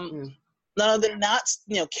 Not only did not,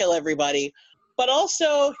 kill everybody, but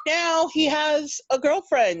also now he has a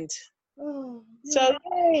girlfriend. Oh, yeah. So,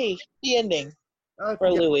 yay, the ending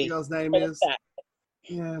for Louis. What the name is.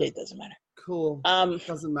 Yeah. It doesn't matter. Cool.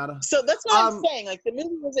 Doesn't matter. So that's what I'm saying. Like, the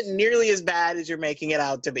movie wasn't nearly as bad as you're making it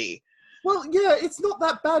out to be. Well, yeah, it's not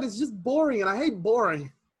that bad. It's just boring, and I hate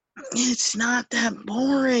boring. It's not that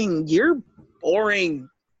boring. You're boring.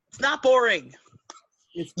 It's not boring.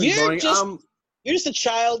 It's boring. You're just a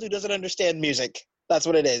child who doesn't understand music. That's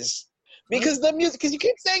what it is. Because because you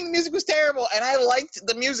keep saying the music was terrible, and I liked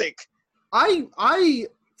the music. I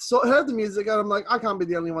heard the music, and I'm like, I can't be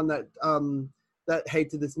the only one that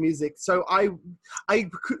hated this music. So I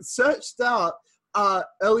searched out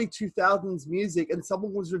early 2000s music, and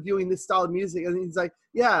someone was reviewing this style of music, and he's like,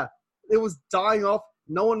 yeah, it was dying off.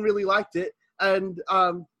 No one really liked it, and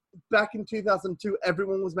back in 2002,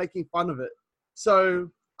 everyone was making fun of it. So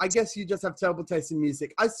I guess you just have terrible taste in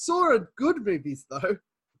music. I saw good movies though. Do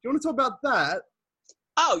you want to talk about that?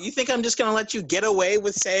 Oh, you think I'm just going to let you get away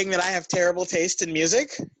with saying that I have terrible taste in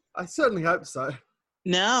music? I certainly hope so.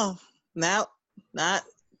 No, not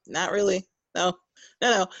really. No.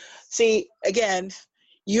 See, again,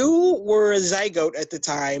 you were a zygote at the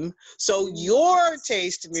time, so your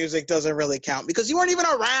taste in music doesn't really count because you weren't even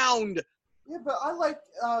around. Yeah, but I like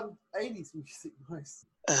 80s music most.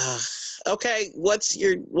 Okay, what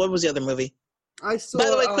was the other movie? I saw. By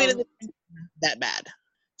the way, Queen of the that bad.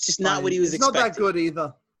 It's just not what he was expecting. It's not that good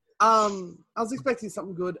either. I was expecting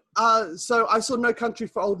something good. So I saw No Country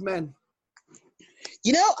for Old Men.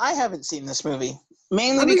 You know, I haven't seen this movie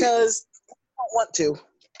mainly I mean, because I don't want to.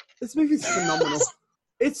 this movie's phenomenal.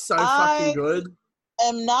 It's so fucking I good.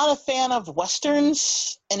 am not a fan of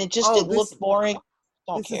westerns, and it Oh, looked boring.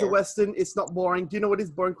 Don't This is a care. western. It's not boring. Do you know what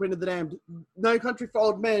is boring? Queen of the Damned. No Country for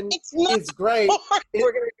Old Men It's not is great. boring.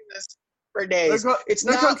 We're gonna do this for days. It's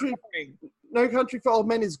No not Country. boring. No Country for Old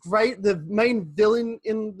Men is great. The main villain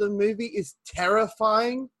in the movie is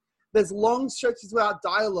terrifying. There's long stretches without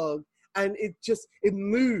dialogue, and it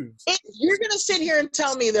moves. If you're gonna sit here and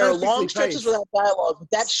tell me there are Perfectly long stretches paced. without dialogue, but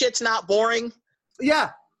that shit's not boring.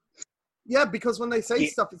 Yeah, because when they say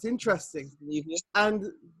stuff, it's interesting.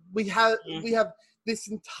 And we have this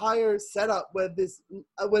entire setup where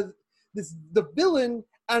the villain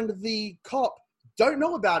and the cop don't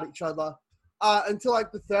know about each other until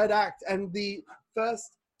like the third act, and the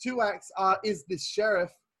first two acts is this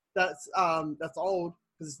sheriff that's old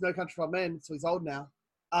because it's No Country for Old Men, so he's old now,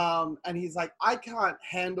 and he's like, I can't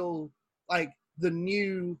handle like the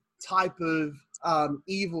new type of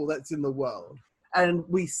evil that's in the world. And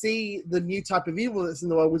we see the new type of evil that's in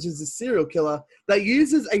the world, which is a serial killer that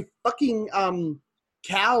uses a fucking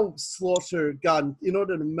cow slaughter gun in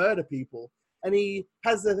order to murder people. And he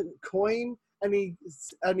has a coin, and he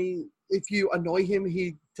if you annoy him,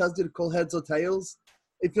 he tells you to call heads or tails.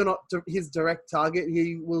 If you're not his direct target,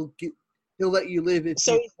 he'll let you live if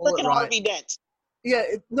so you he's call it looking right. Harvey Dent. Yeah,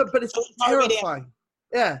 but it's terrifying.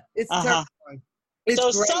 Yeah, it's terrifying. It's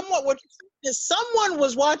so great. what you're saying is someone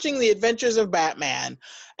was watching The Adventures of Batman,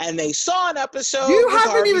 and they saw an episode. You with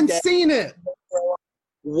haven't Harvey even Dent. seen it.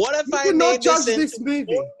 What if You I cannot made judge this this movie.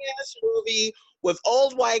 boring-ass movie with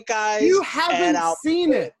old white guys? You haven't and I'll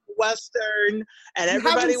seen it. Western, and You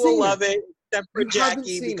everybody haven't will seen love it except for You haven't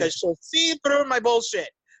Jackie seen because it. she'll see through my bullshit.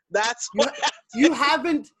 That's what You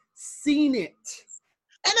haven't seen it.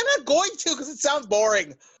 And I'm not going to because it sounds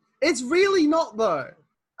boring. It's really not though,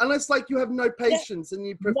 unless like you have no patience and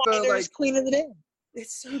you prefer Neither is like Queen of the Damned.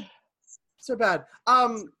 it's so bad. It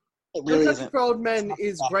really No Country isn't. for Old Men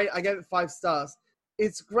is great. I gave it 5 stars.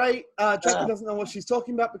 It's great. Jackie doesn't know what she's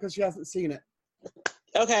talking about because she hasn't seen it.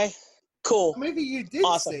 Okay, cool. The movie you did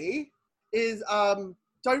Awesome. see is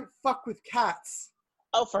Don't Fuck with Cats.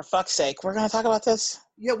 Oh, for fuck's sake, we're gonna talk about this?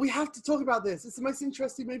 Yeah, we have to talk about this. It's the most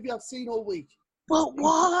interesting movie I've seen all week. Well,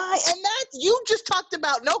 why? And that you just talked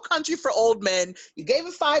about No Country for Old Men. You gave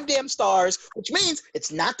it 5 damn stars, which means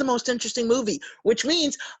it's not the most interesting movie. Which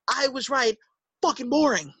means I was right. Fucking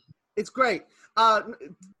boring. It's great.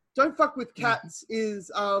 Don't Fuck with Cats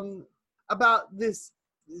is about this.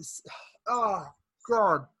 Oh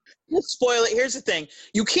God. Let's spoil it. Here's the thing: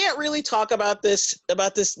 you can't really talk about this.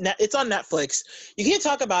 It's on Netflix. You can't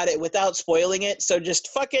talk about it without spoiling it. So just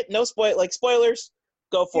fuck it. No spoilers.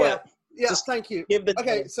 Go for it. Yeah, Just thank you. Okay,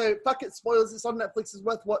 time. So fuck it, spoilers. It's on Netflix. It's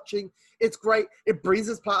worth watching. It's great. It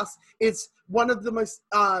breezes past. It's one of the most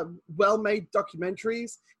well-made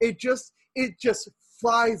documentaries. It just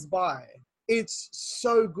flies by. It's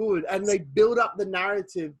so good, and they build up the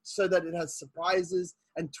narrative so that it has surprises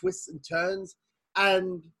and twists and turns,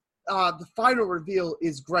 and the final reveal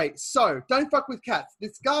is great. So, Don't Fuck with Cats.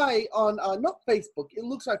 This guy on not Facebook. It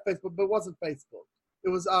looks like Facebook, but it wasn't Facebook. It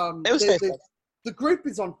was Facebook. The group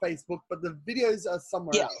is on Facebook, but the videos are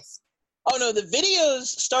somewhere else. Oh no, the videos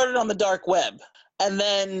started on the dark web, and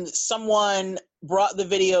then someone brought the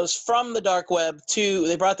videos from the dark web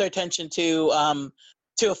they brought their attention to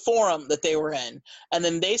a forum that they were in, and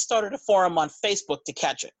then they started a forum on Facebook to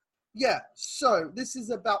catch it. Yeah, so this is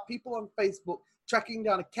about people on Facebook tracking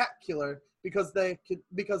down a cat killer because they're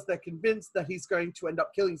convinced that he's going to end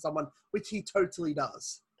up killing someone, which he totally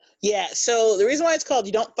does. Yeah, so the reason why it's called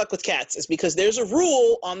You Don't Fuck with Cats is because there's a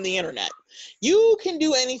rule on the internet. You can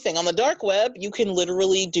do anything. On the dark web, you can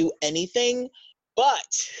literally do anything, but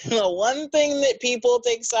the one thing that people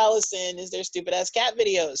take solace in is their stupid-ass cat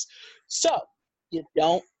videos. So, you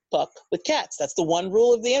don't fuck with cats. That's the one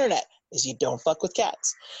rule of the internet, is you don't fuck with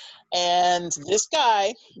cats. And this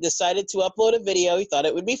guy decided to upload a video, he thought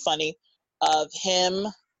it would be funny, of him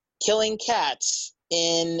killing cats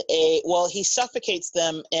he suffocates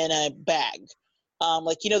them in a bag.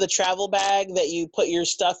 Like, the travel bag that you put your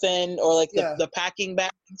stuff in, or like the packing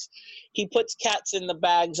bags. He puts cats in the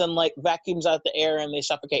bags and like vacuums out the air and they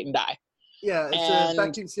suffocate and die. Yeah, it's a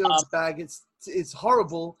vacuum sealed bag. It's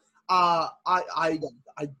horrible. I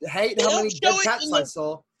hate how many dead cats I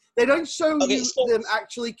saw. They don't show them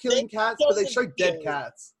actually killing cats, but they show dead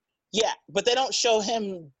cats. Yeah, but they don't show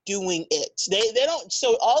him doing it. They don't.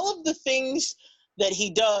 So all of the things that he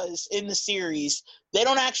does in the series, they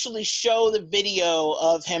don't actually show the video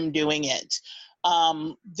of him doing it.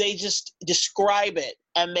 They just describe it,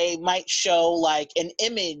 and they might show like an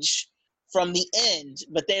image from the end,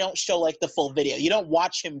 but they don't show like the full video. You don't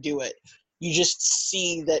watch him do it. You just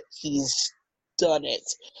see that he's done it.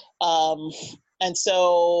 And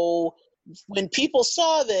so when people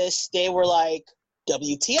saw this, they were like,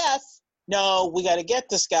 WTF, no, we got to get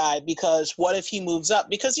this guy, because what if he moves up?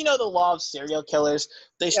 Because you know the law of serial killers,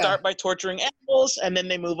 they start by torturing animals and then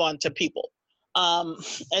they move on to people.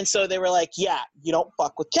 And so they were like, yeah, you don't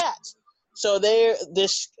fuck with cats. So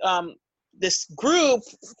this group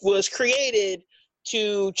was created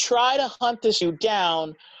to try to hunt this dude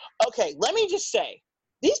down. Okay, let me just say,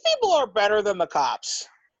 these people are better than the cops.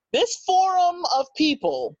 This forum of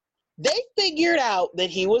people, they figured out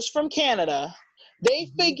that he was from Canada.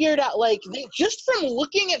 They figured out, like, just from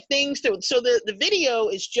looking at things. So the video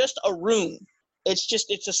is just a room. It's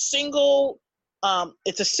a single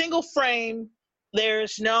frame.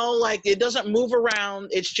 There's no, like, it doesn't move around.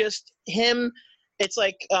 It's just him. It's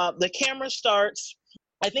like the camera starts.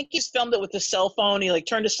 I think he's filmed it with a cell phone. He like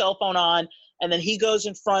turned his cell phone on, and then he goes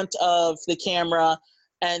in front of the camera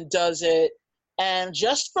and does it. And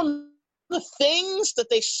just from the things that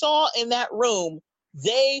they saw in that room,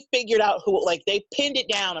 they figured out who, like, they pinned it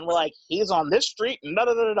down and were like, he's on this street and da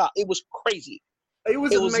da da da. It was crazy. It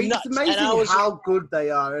was amazing. It's amazing how good they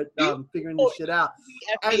are at figuring this shit out.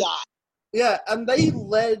 FBI. And they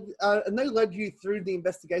led you through the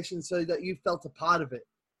investigation so that you felt a part of it.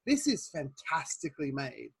 This is fantastically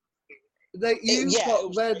made. You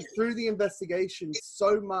got led through the investigation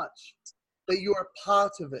so much that you're a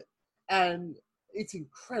part of it, and it's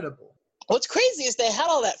incredible. What's crazy is they had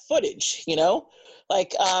all that footage, you know,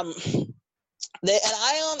 like so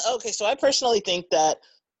I personally think that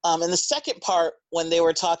in the second part, when they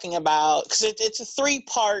were talking about, because it's a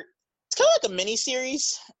 3-part, it's kind of like a mini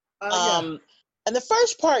series. And the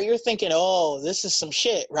first part, you're thinking, oh, this is some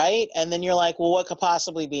shit, right? And then you're like, well, what could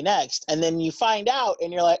possibly be next? And then you find out,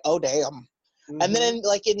 and you're like, oh, damn. Mm-hmm. And then,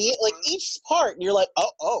 like, each part, you're like,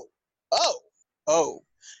 oh.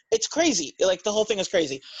 It's crazy. Like, the whole thing is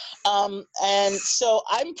crazy. And so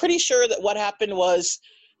I'm pretty sure that what happened was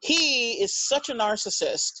he is such a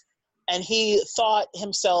narcissist, and he thought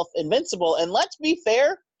himself invincible. And let's be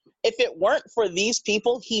fair, if it weren't for these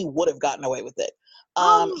people, he would have gotten away with it.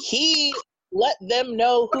 He let them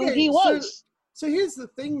know who he was. So here's the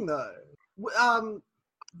thing, though.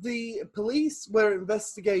 The police were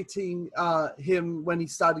investigating him when he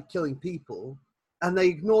started killing people, and they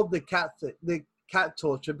ignored the cat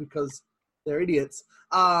torture because they're idiots.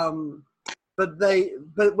 But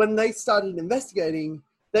when they started investigating,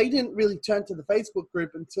 they didn't really turn to the Facebook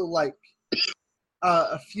group until like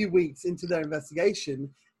a few weeks into their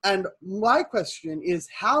investigation. And my question is,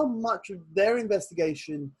 how much of their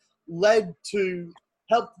investigation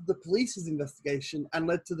helped the police's investigation and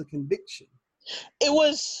led to the conviction? It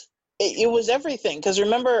was everything. Because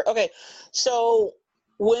remember, okay, so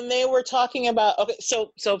when they were talking about,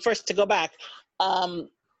 so first to go back,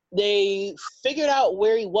 they figured out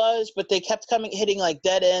where he was, but they kept hitting like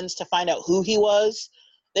dead ends to find out who he was.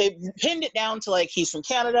 They pinned it down to like, he's from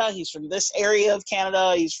Canada, he's from this area of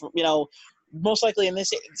Canada, he's from, most likely in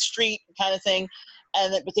this street kind of thing.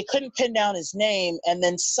 But they couldn't pin down his name. And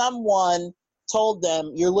then someone told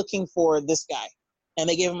them, you're looking for this guy. And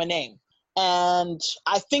they gave him a name. And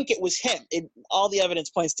I think it was him. All the evidence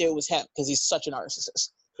points to it was him, because he's such a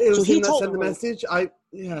narcissist. It was him that sent the message?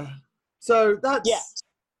 So that's... Yeah.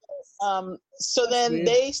 So then weird.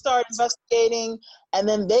 They start investigating, and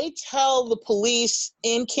then they tell the police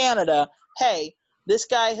in Canada, hey, this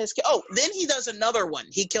guy has... then he does another one.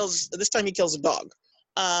 This time he kills a dog.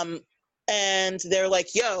 And they're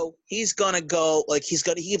like, yo, he's going to go... he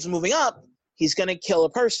keeps moving up. He's going to kill a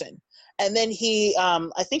person. And then he...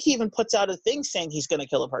 I think he even puts out a thing saying he's going to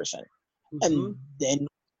kill a person. Mm-hmm. And then he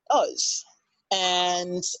does.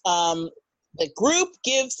 And the group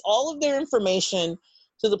gives all of their information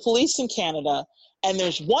to the police in Canada, and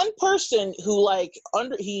there's one person who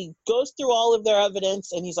he goes through all of their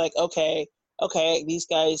evidence, and he's like, okay, these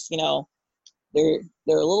guys, they're a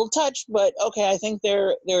little touched, but okay, I think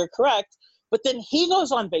they're correct. But then he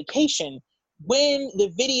goes on vacation when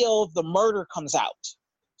the video of the murder comes out,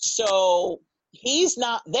 so he's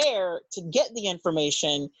not there to get the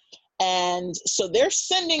information. And so they're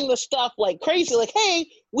sending the stuff like crazy, like, hey,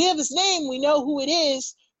 we have his name, we know who it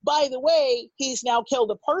is. By the way, he's now killed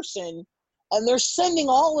a person. And they're sending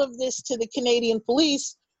all of this to the Canadian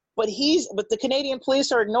police, but the Canadian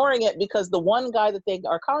police are ignoring it because the one guy that they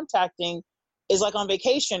are contacting is like on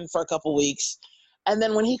vacation for a couple weeks. And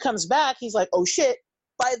then when he comes back, he's like, oh shit.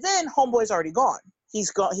 By then, homeboy's already gone.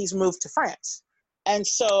 He's moved to France. And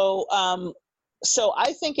so So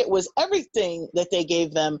I think it was everything that they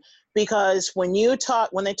gave them, because when they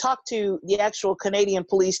talked to the actual Canadian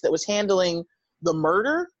police that was handling the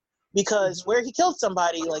murder, because where he killed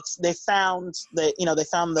somebody, like they found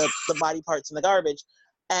the body parts in the garbage,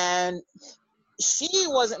 and she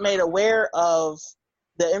wasn't made aware of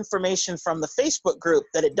the information from the Facebook group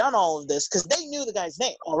that had done all of this, because they knew the guy's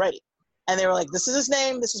name already, and they were like, "This is his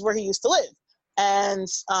name. This is where he used to live." And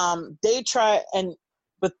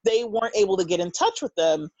but they weren't able to get in touch with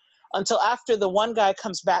them until after the one guy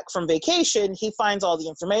comes back from vacation. He finds all the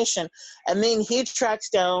information, and then he tracks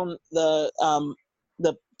down the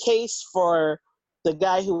case for the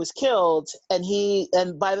guy who was killed.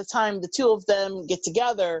 And by the time the two of them get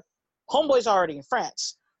together, homeboy's already in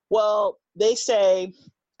France. Well, they say,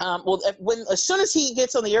 as soon as he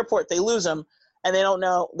gets on the airport, they lose him, and they don't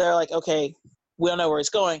know. They're like, okay, we don't know where he's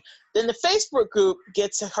going. Then the Facebook group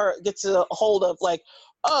gets a hold of, like,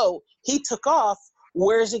 oh, he took off.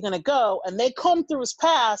 Where's he going to go? And they comb through his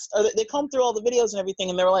past, or they comb through all the videos and everything,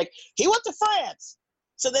 and they were like, he went to France.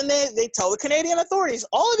 So then they tell the Canadian authorities.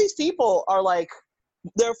 All of these people are like,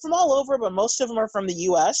 they're from all over, but most of them are from the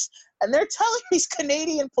U.S., and they're telling these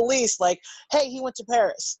Canadian police, like, hey, he went to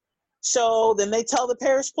Paris. So then they tell the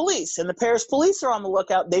Paris police, and the Paris police are on the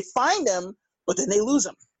lookout. They find him, but then they lose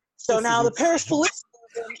him. So now the Paris police...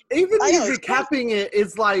 Even you recapping it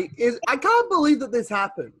is like, I can't believe that this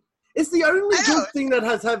happened. It's the only good thing that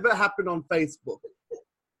has ever happened on Facebook.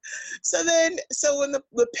 So when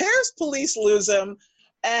the Paris police lose him,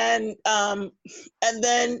 and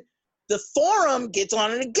then the forum gets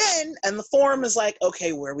on it again, and the forum is like,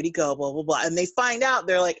 okay, where would he go? Blah, blah, blah. And they find out,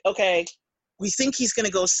 they're like, okay, we think he's going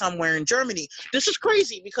to go somewhere in Germany. This is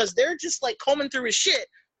crazy, because they're just like combing through his shit,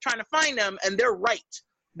 trying to find him, and they're right.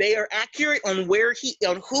 They are accurate on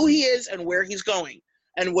who he is and where he's going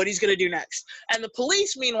and what he's going to do next. And the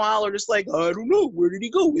police, meanwhile, are just like, I don't know. Where did he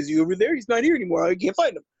go? Is he over there? He's not here anymore. I can't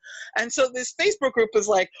find him. And so this Facebook group is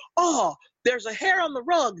like, oh, there's a hair on the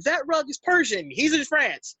rug. That rug is Persian. He's in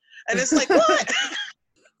France. And it's like, what?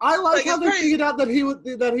 I like how they figured out that he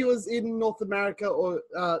was in North America, or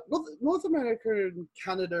North America and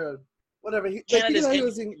Canada, whatever. They figured out he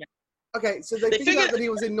was in... Okay, so they figured out that he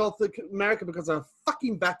was in North America because of a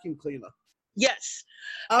fucking vacuum cleaner. Yes.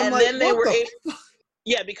 And then they were able...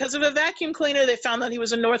 Yeah, because of a vacuum cleaner, they found out he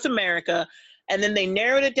was in North America, and then they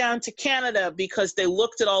narrowed it down to Canada because they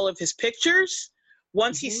looked at all of his pictures.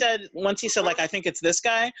 Once he said, like, I think it's this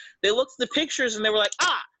guy, they looked at the pictures and they were like,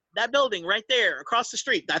 that building right there across the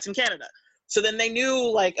street, that's in Canada. So then they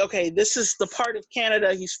knew, like, okay, this is the part of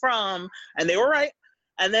Canada he's from, and they were right.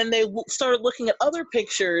 And then they started looking at other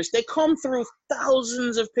pictures. They combed through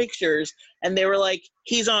thousands of pictures, and they were like,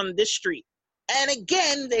 he's on this street. And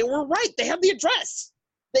again, they were right. They have the address.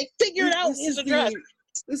 They figured out his address.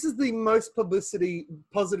 This is the most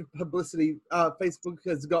positive publicity Facebook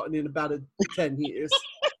has gotten in about 10 years.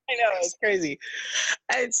 I know, it's crazy.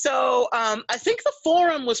 And so I think the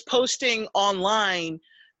forum was posting online,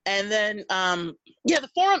 and then the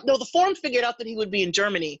forum figured out that he would be in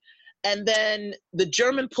Germany. And then the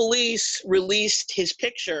German police released his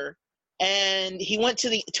picture, and he went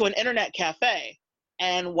to an internet cafe.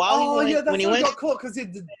 And while he got caught because he's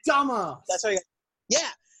the dumbass. That's how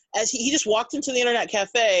as he just walked into the internet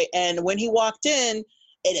cafe, and when he walked in,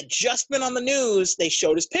 it had just been on the news. They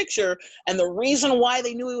showed his picture, and the reason why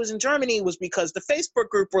they knew he was in Germany was because the Facebook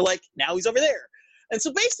group were like, now he's over there. And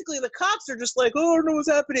so basically the cops are just like, oh, I don't know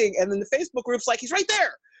what's happening. And then the Facebook group's like, he's right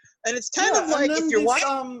there. And it's kind of like, if you're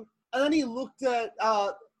watching... and then he looked at,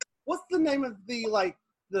 what's the name of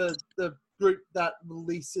the group that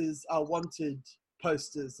releases wanted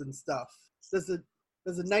posters and stuff?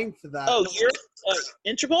 There's a name for that. Oh,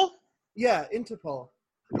 Interpol? Yeah, Interpol.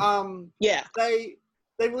 Yeah.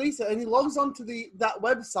 They release it, and he logs onto that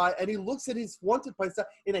website, and he looks at his wanted poster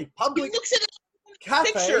in a public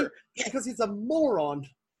cafe because he's a moron.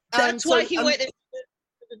 That's why he went into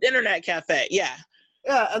the internet cafe. Yeah.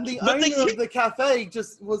 Yeah, and the owner of the cafe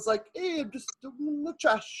just was like, hey, I'm just doing the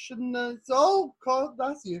trash. And it's cool,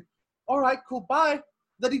 that's you. All right, cool, bye.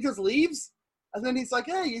 Then he just leaves, and then he's like,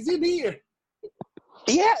 hey, he's in here.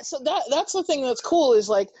 Yeah, so that's the thing that's cool is,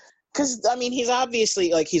 like, because, I mean, he's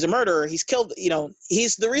obviously, like, he's a murderer. He's killed,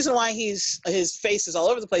 he's the reason why his face is all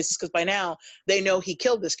over the place is because by now they know he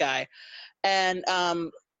killed this guy. And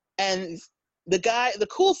the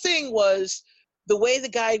cool thing was the way the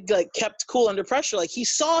guy, like, kept cool under pressure. Like, he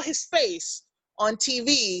saw his face on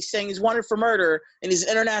TV saying he's wanted for murder and he's an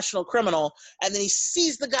international criminal, and then he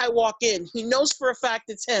sees the guy walk in. He knows for a fact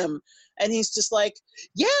it's him, and he's just like,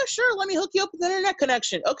 yeah, sure, let me hook you up with an internet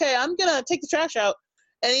connection. Okay, I'm gonna take the trash out.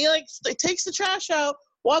 And he, like, takes the trash out,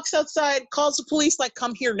 walks outside, calls the police, like,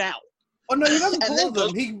 come here now. Oh no, he doesn't And call then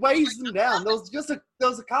them. He waves them down. There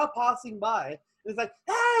was a car passing by. And it's like,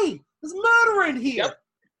 hey, there's murder in here.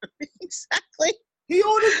 Yep. Exactly. He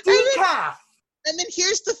ordered decaf. And then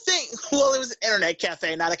here's the thing. Well, it was an internet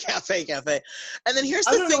cafe, not a cafe. And then here's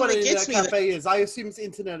the I don't thing know what that an gets internet me. cafe is. I assume it's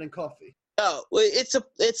internet and coffee. Oh, well, it's an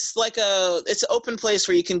open place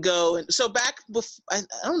where you can go. And so back before, I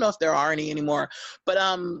don't know if there are any anymore, but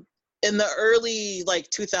in the early like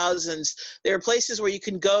 2000s, there are places where you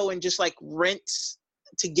can go and just like rent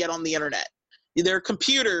to get on the internet. There are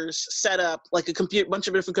computers set up, like a bunch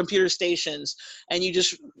of different computer stations, and you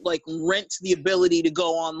just like rent the ability to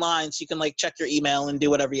go online so you can like check your email and do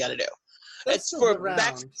whatever you got to do. That's still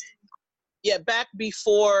around. Back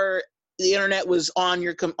before the internet was on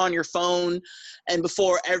your phone, and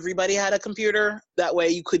before everybody had a computer. That way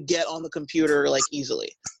you could get on the computer like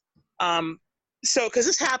easily. So because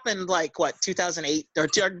this happened like what 2008 or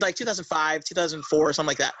like 2005, 2004, something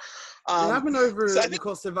like that. It happened over the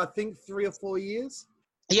course of I think 3 or 4 years.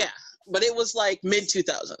 Yeah, but it was like mid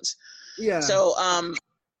 2000s. Yeah.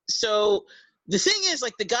 So the thing is,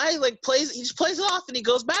 like, the guy he just plays it off and he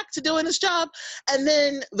goes back to doing his job. And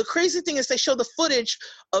then the crazy thing is they show the footage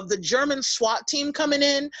of the German SWAT team coming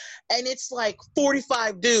in, and it's like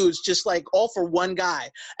 45 dudes just like all for one guy,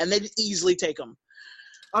 and they just easily take him.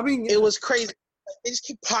 I mean, it was crazy. They just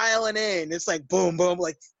keep piling in. It's like boom, boom,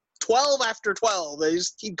 like 12 after 12. They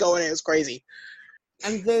just keep going in. It's crazy.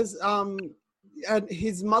 And there's and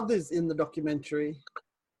his mother's in the documentary.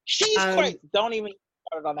 She's crazy. Don't even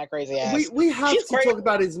start on that crazy ass. We have to talk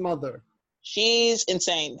about his mother. She's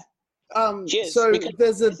insane. So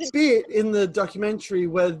there's a bit in the documentary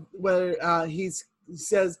where he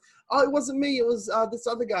says, "Oh, it wasn't me. It was this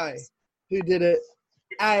other guy who did it,"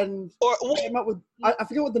 and came up with I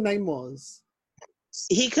forget what the name was.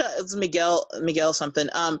 It's Miguel something.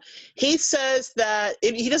 He says that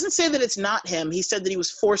he doesn't say that it's not him. He said that he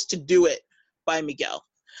was forced to do it by Miguel,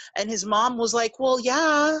 and his mom was like, "Well,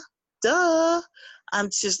 yeah, duh." I'm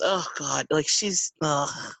just, oh god, like she's,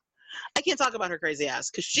 I can't talk about her crazy ass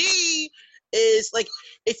because she is like,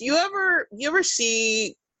 if you ever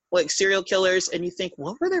see like serial killers and you think,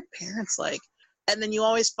 what were their parents like? And then you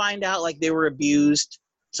always find out like they were abused,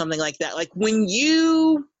 something like that. Like when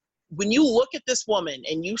you look at this woman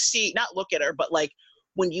and you see, not look at her, but like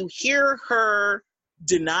when you hear her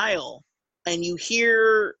denial and you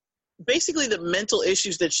hear basically the mental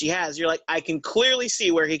issues that she has, you're like, I can clearly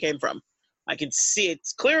see where he came from. I can see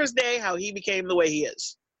it's clear as day how he became the way he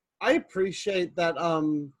is. I appreciate that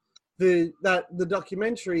the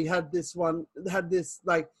documentary had this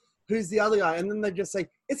like, who's the other guy, and then they just say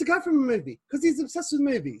it's a guy from a movie because he's obsessed with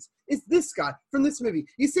movies. It's this guy from this movie.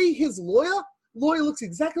 You see his lawyer looks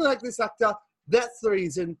exactly like this actor. That's the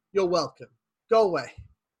reason. You're welcome. Go away.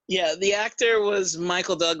 Yeah, the actor was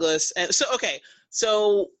Michael Douglas. And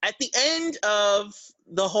so at the end of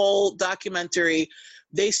the whole documentary,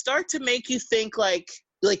 they start to make you think like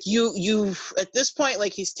you at this point,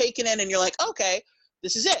 like he's taken in and you're like, okay,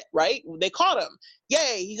 this is it, right? They caught him.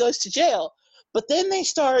 Yay, he goes to jail. But then they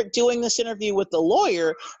start doing this interview with the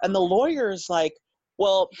lawyer, and the lawyer is like,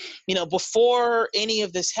 well, before any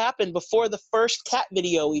of this happened, before the first cat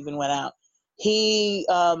video even went out, he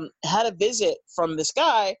had a visit from this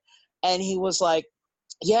guy, and he was like,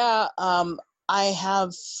 yeah, I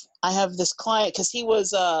have this client, because he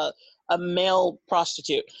was a male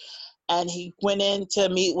prostitute, and he went in to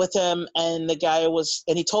meet with him, and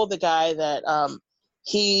he told the guy that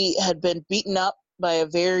he had been beaten up by a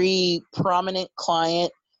very prominent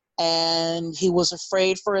client, and he was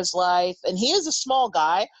afraid for his life, and he is a small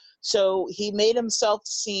guy, so he made himself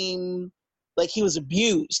seem like he was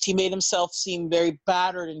abused. He made himself seem very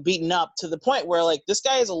battered and beaten up to the point where like this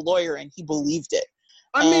guy is a lawyer and he believed it.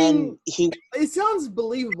 I mean, it sounds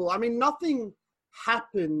believable. I mean, nothing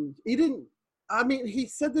happened. He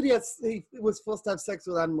said that he was forced to have sex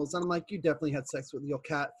with animals, and I'm like, you definitely had sex with your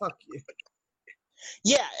cat. Fuck you.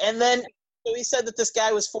 Yeah, and then so he said that this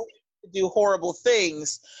guy was forced to do horrible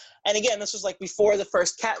things. And again, this was like before the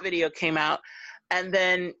first cat video came out. And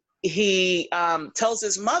then he tells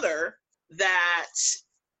his mother that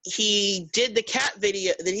he did the cat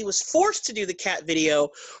video, that he was forced to do the cat video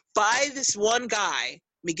by this one guy,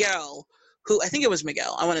 Miguel, who I think it was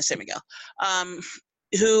Miguel. I want to say Miguel,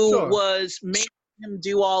 who Sure. was making him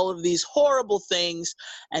do all of these horrible things,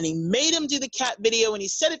 and he made him do the cat video, and he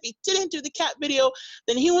said if he didn't do the cat video,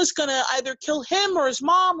 then he was going to either kill him or his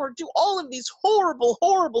mom or do all of these horrible,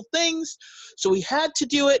 horrible things. So he had to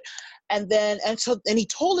do it. And he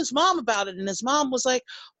told his mom about it, and his mom was like,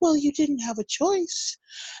 well, you didn't have a choice.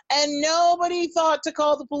 And nobody thought to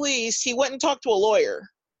call the police. He went and talked to a lawyer,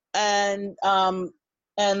 and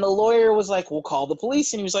the lawyer was like, we'll call the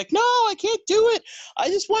police. And he was like, no, I can't do it. I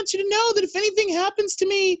just want you to know that if anything happens to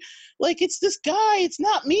me, like, it's this guy, it's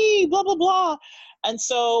not me, blah, blah, blah. And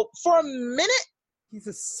so for a minute, he's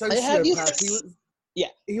a sociopath.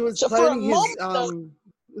 He was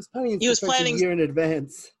planning his defense a year in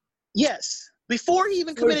advance. Yes. Before he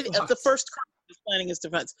even committed the first crime, he was planning his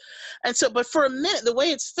defense. And so, but for a minute, the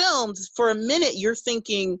way it's filmed, for a minute, you're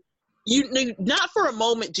thinking, not for a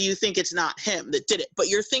moment do you think it's not him that did it, but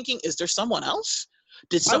you're thinking, is there someone else?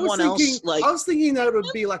 Did someone else like? I was thinking that it would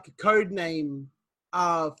be like a code name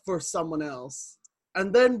for someone else.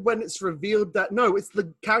 And then when it's revealed that, no, it's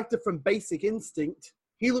the character from Basic Instinct.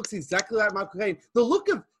 He looks exactly like Michael Caine. The look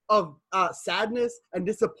of sadness and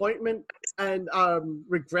disappointment and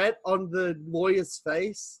regret on the lawyer's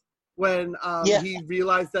face when he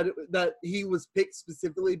realized that he was picked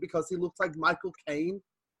specifically because he looked like Michael Caine.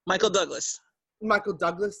 Michael Douglas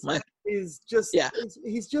is just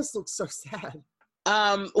he just looks so sad.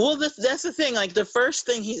 Well, that's the thing. Like, the first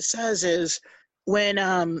thing he says is when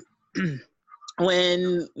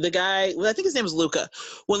when the guy, I think his name is Luca,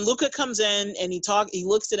 when Luca comes in and he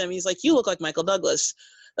looks at him, he's like, you look like Michael Douglas.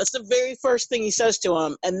 That's the very first thing he says to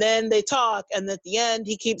him. And then they talk, and at the end,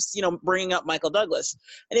 he keeps, bringing up Michael Douglas.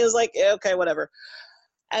 And he was like, okay, whatever.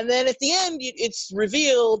 And then at the end, it's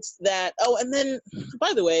revealed that, and then,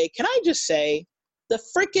 by the way, can I just say,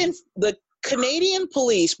 the Canadian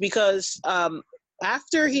police, because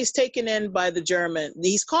after he's taken in by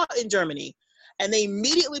he's caught in Germany, and they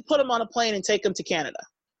immediately put him on a plane and take him to Canada.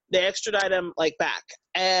 They extradite him, back.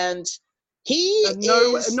 And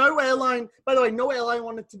no airline, by the way, no airline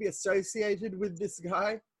wanted to be associated with this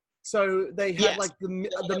guy. So they had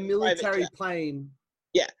the military plane.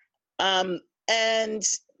 Yeah. And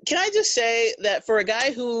can I just say that for a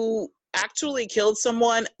guy who actually killed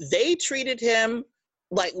someone, they treated him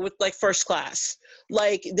with first class.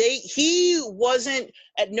 He wasn't,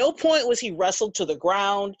 at no point was he wrestled to the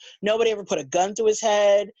ground. Nobody ever put a gun to his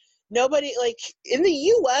head. Nobody, in the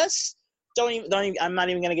US, don't even, I'm not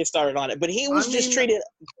even going to get started on it, but he was just treated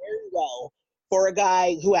very well for a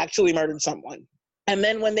guy who actually murdered someone. And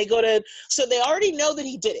then when they so they already know that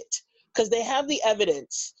he did it because they have the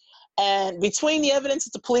evidence. And between the evidence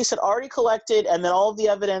that the police had already collected and then all of the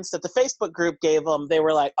evidence that the Facebook group gave them, they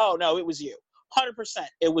were like, oh, no, it was you. 100%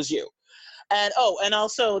 it was you. And, and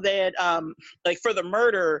also they had, for the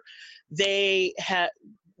murder, they had,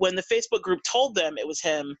 when the Facebook group told them it was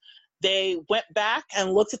him, they went back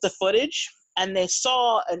and looked at the footage and they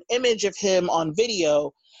saw an image of him on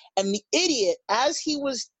video. And the idiot,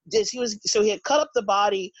 so he had cut up the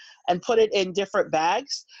body and put it in different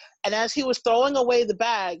bags. And as he was throwing away the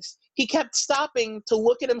bags, he kept stopping to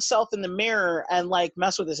look at himself in the mirror and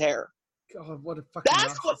mess with his hair. God, what a fucking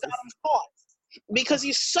That's narcissist. what got him caught. Because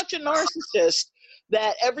he's such a narcissist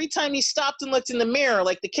that every time he stopped and looked in the mirror,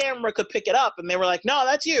 the camera could pick it up and they were like, no,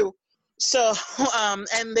 that's you. So,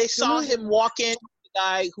 and they saw him walk in, the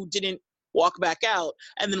guy who didn't walk back out.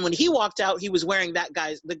 And then when he walked out, he was wearing that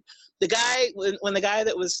guy's, the guy, when the guy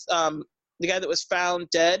that was found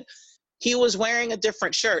dead, he was wearing a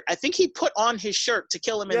different shirt. I think he put on his shirt to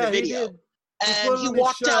kill him in the video. And he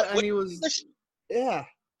walked out and he was, and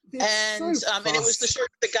it was the shirt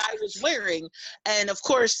the guy was wearing. And of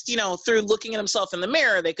course, through looking at himself in the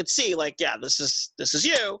mirror, they could see this is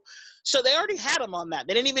you. So they already had him on that.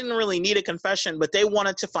 They didn't even really need a confession, but they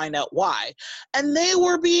wanted to find out why. And they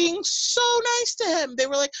were being so nice to him. They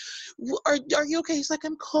were like, are you okay? He's like,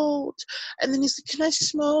 I'm cold. And then he's like, can I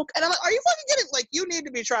smoke? And I'm like, are you fucking kidding? You need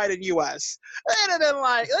to be tried in U.S. And then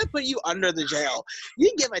they put you under the jail. You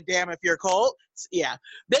can give a damn if you're cold. Yeah.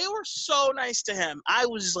 They were so nice to him. I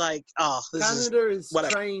was like, oh, Canada is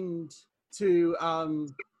trained to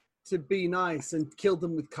be nice and kill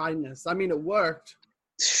them with kindness. I mean, it worked.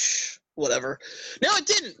 Whatever. No, it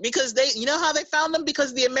didn't, because how they found him?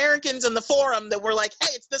 Because the Americans in the forum that were like, hey,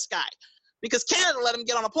 it's this guy. Because Canada let him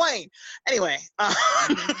get on a plane. Anyway.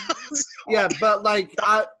 Yeah, but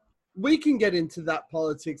we can get into that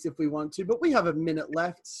politics if we want to, but we have a minute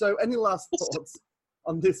left. So any last thoughts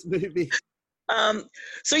on this movie?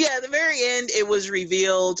 So yeah, at the very end, it was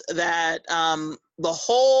revealed that the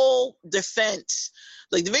whole defense,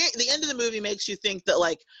 like the end of the movie, makes you think that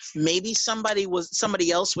like maybe somebody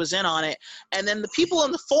else was in on it, and then the people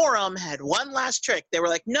in the forum had one last trick. They were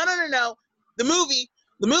like, no, the movie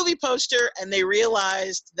poster, and they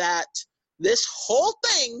realized that this whole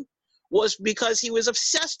thing was because he was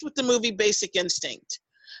obsessed with the movie Basic Instinct.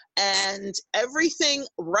 And everything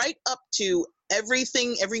right up to every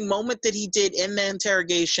moment that he did in the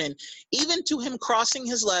interrogation, even to him crossing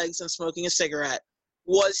his legs and smoking a cigarette,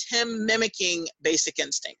 was him mimicking Basic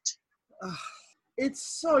Instinct.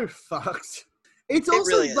 It's so fucked. It's It also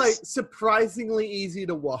really like is. surprisingly easy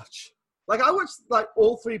to watch. Like I watched like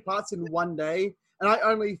all 3 parts in one day, and I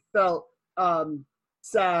only felt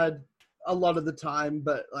sad a lot of the time,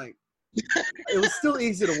 but like it was still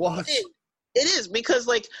easy to watch. It is, because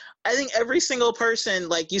like I think every single person,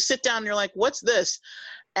 like you sit down and you're like, what's this?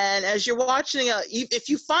 And as you're watching, if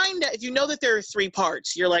you know that there are 3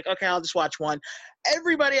 parts, you're like, okay, I'll just watch one.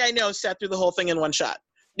 Everybody I know sat through the whole thing in one shot,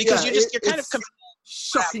 because you're kind of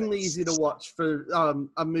shockingly easy to watch for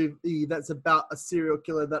a movie that's about a serial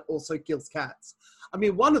killer that also kills cats. I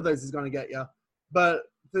mean, one of those is going to get you, but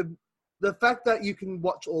the fact that you can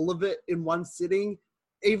watch all of it in one sitting,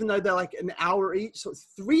 even though they're like an hour each, so it's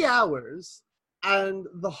 3 hours, and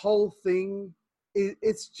the whole thing,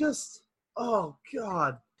 it's just, oh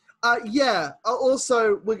God. Yeah.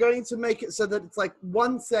 Also, we're going to make it so that it's like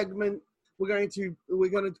one segment. We're going to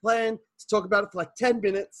plan to talk about it for like 10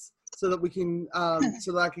 minutes, so that we can,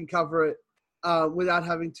 so that I can cover it without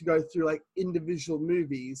having to go through like individual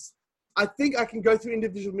movies. I think I can go through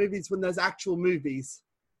individual movies when there's actual movies.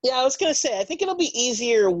 Yeah, I was gonna say, I think it'll be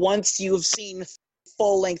easier once you've seen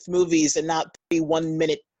full-length movies and not 3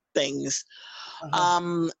 1-minute things.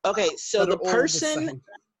 Okay, so the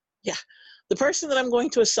person that I'm going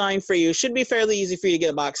to assign for you should be fairly easy for you to get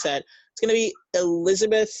a box set. It's going to be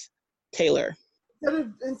Elizabeth Taylor.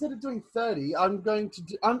 Instead of doing 30, I'm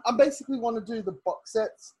basically want to do the box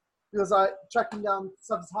sets, because tracking down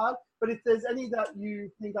subs hard. But if there's any that you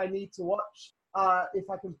think I need to watch, if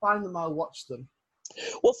I can find them, I'll watch them.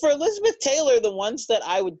 Well, for Elizabeth Taylor, the ones that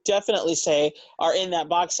I would definitely say are in that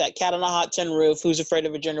box set: Cat on a Hot Tin Roof, Who's Afraid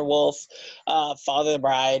of Virginia Woolf, Father of the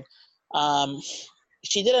Bride.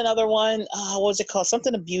 She did another one. What was it called?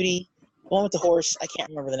 Something of Beauty. The one with the horse. I can't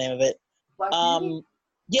remember the name of it. Black Beauty?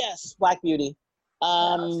 Yes, Black Beauty.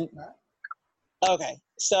 Okay,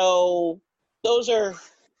 so those are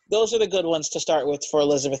the good ones to start with for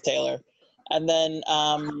Elizabeth Taylor, and then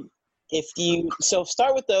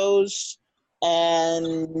start with those,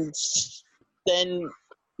 and then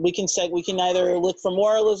we can either look for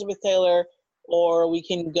more Elizabeth Taylor, or we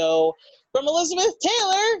can go from Elizabeth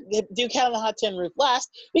Taylor, do Cat on the Hot Tin Roof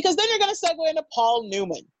last, because then you're going to segue into Paul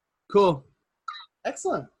Newman. Cool.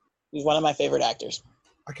 Excellent. He's one of my favorite actors.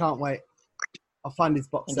 I can't wait. I'll find his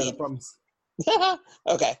box set, I promise.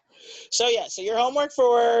 Okay. So your homework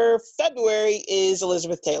for February is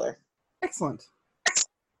Elizabeth Taylor. Excellent.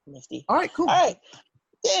 Nifty. All right, cool. All right.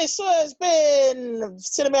 This has been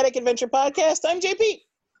Cinematic Adventure Podcast. I'm JP.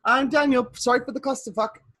 I'm Daniel. Sorry for the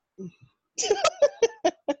clusterfuck.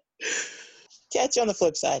 Catch you on the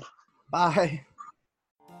flip side. Bye.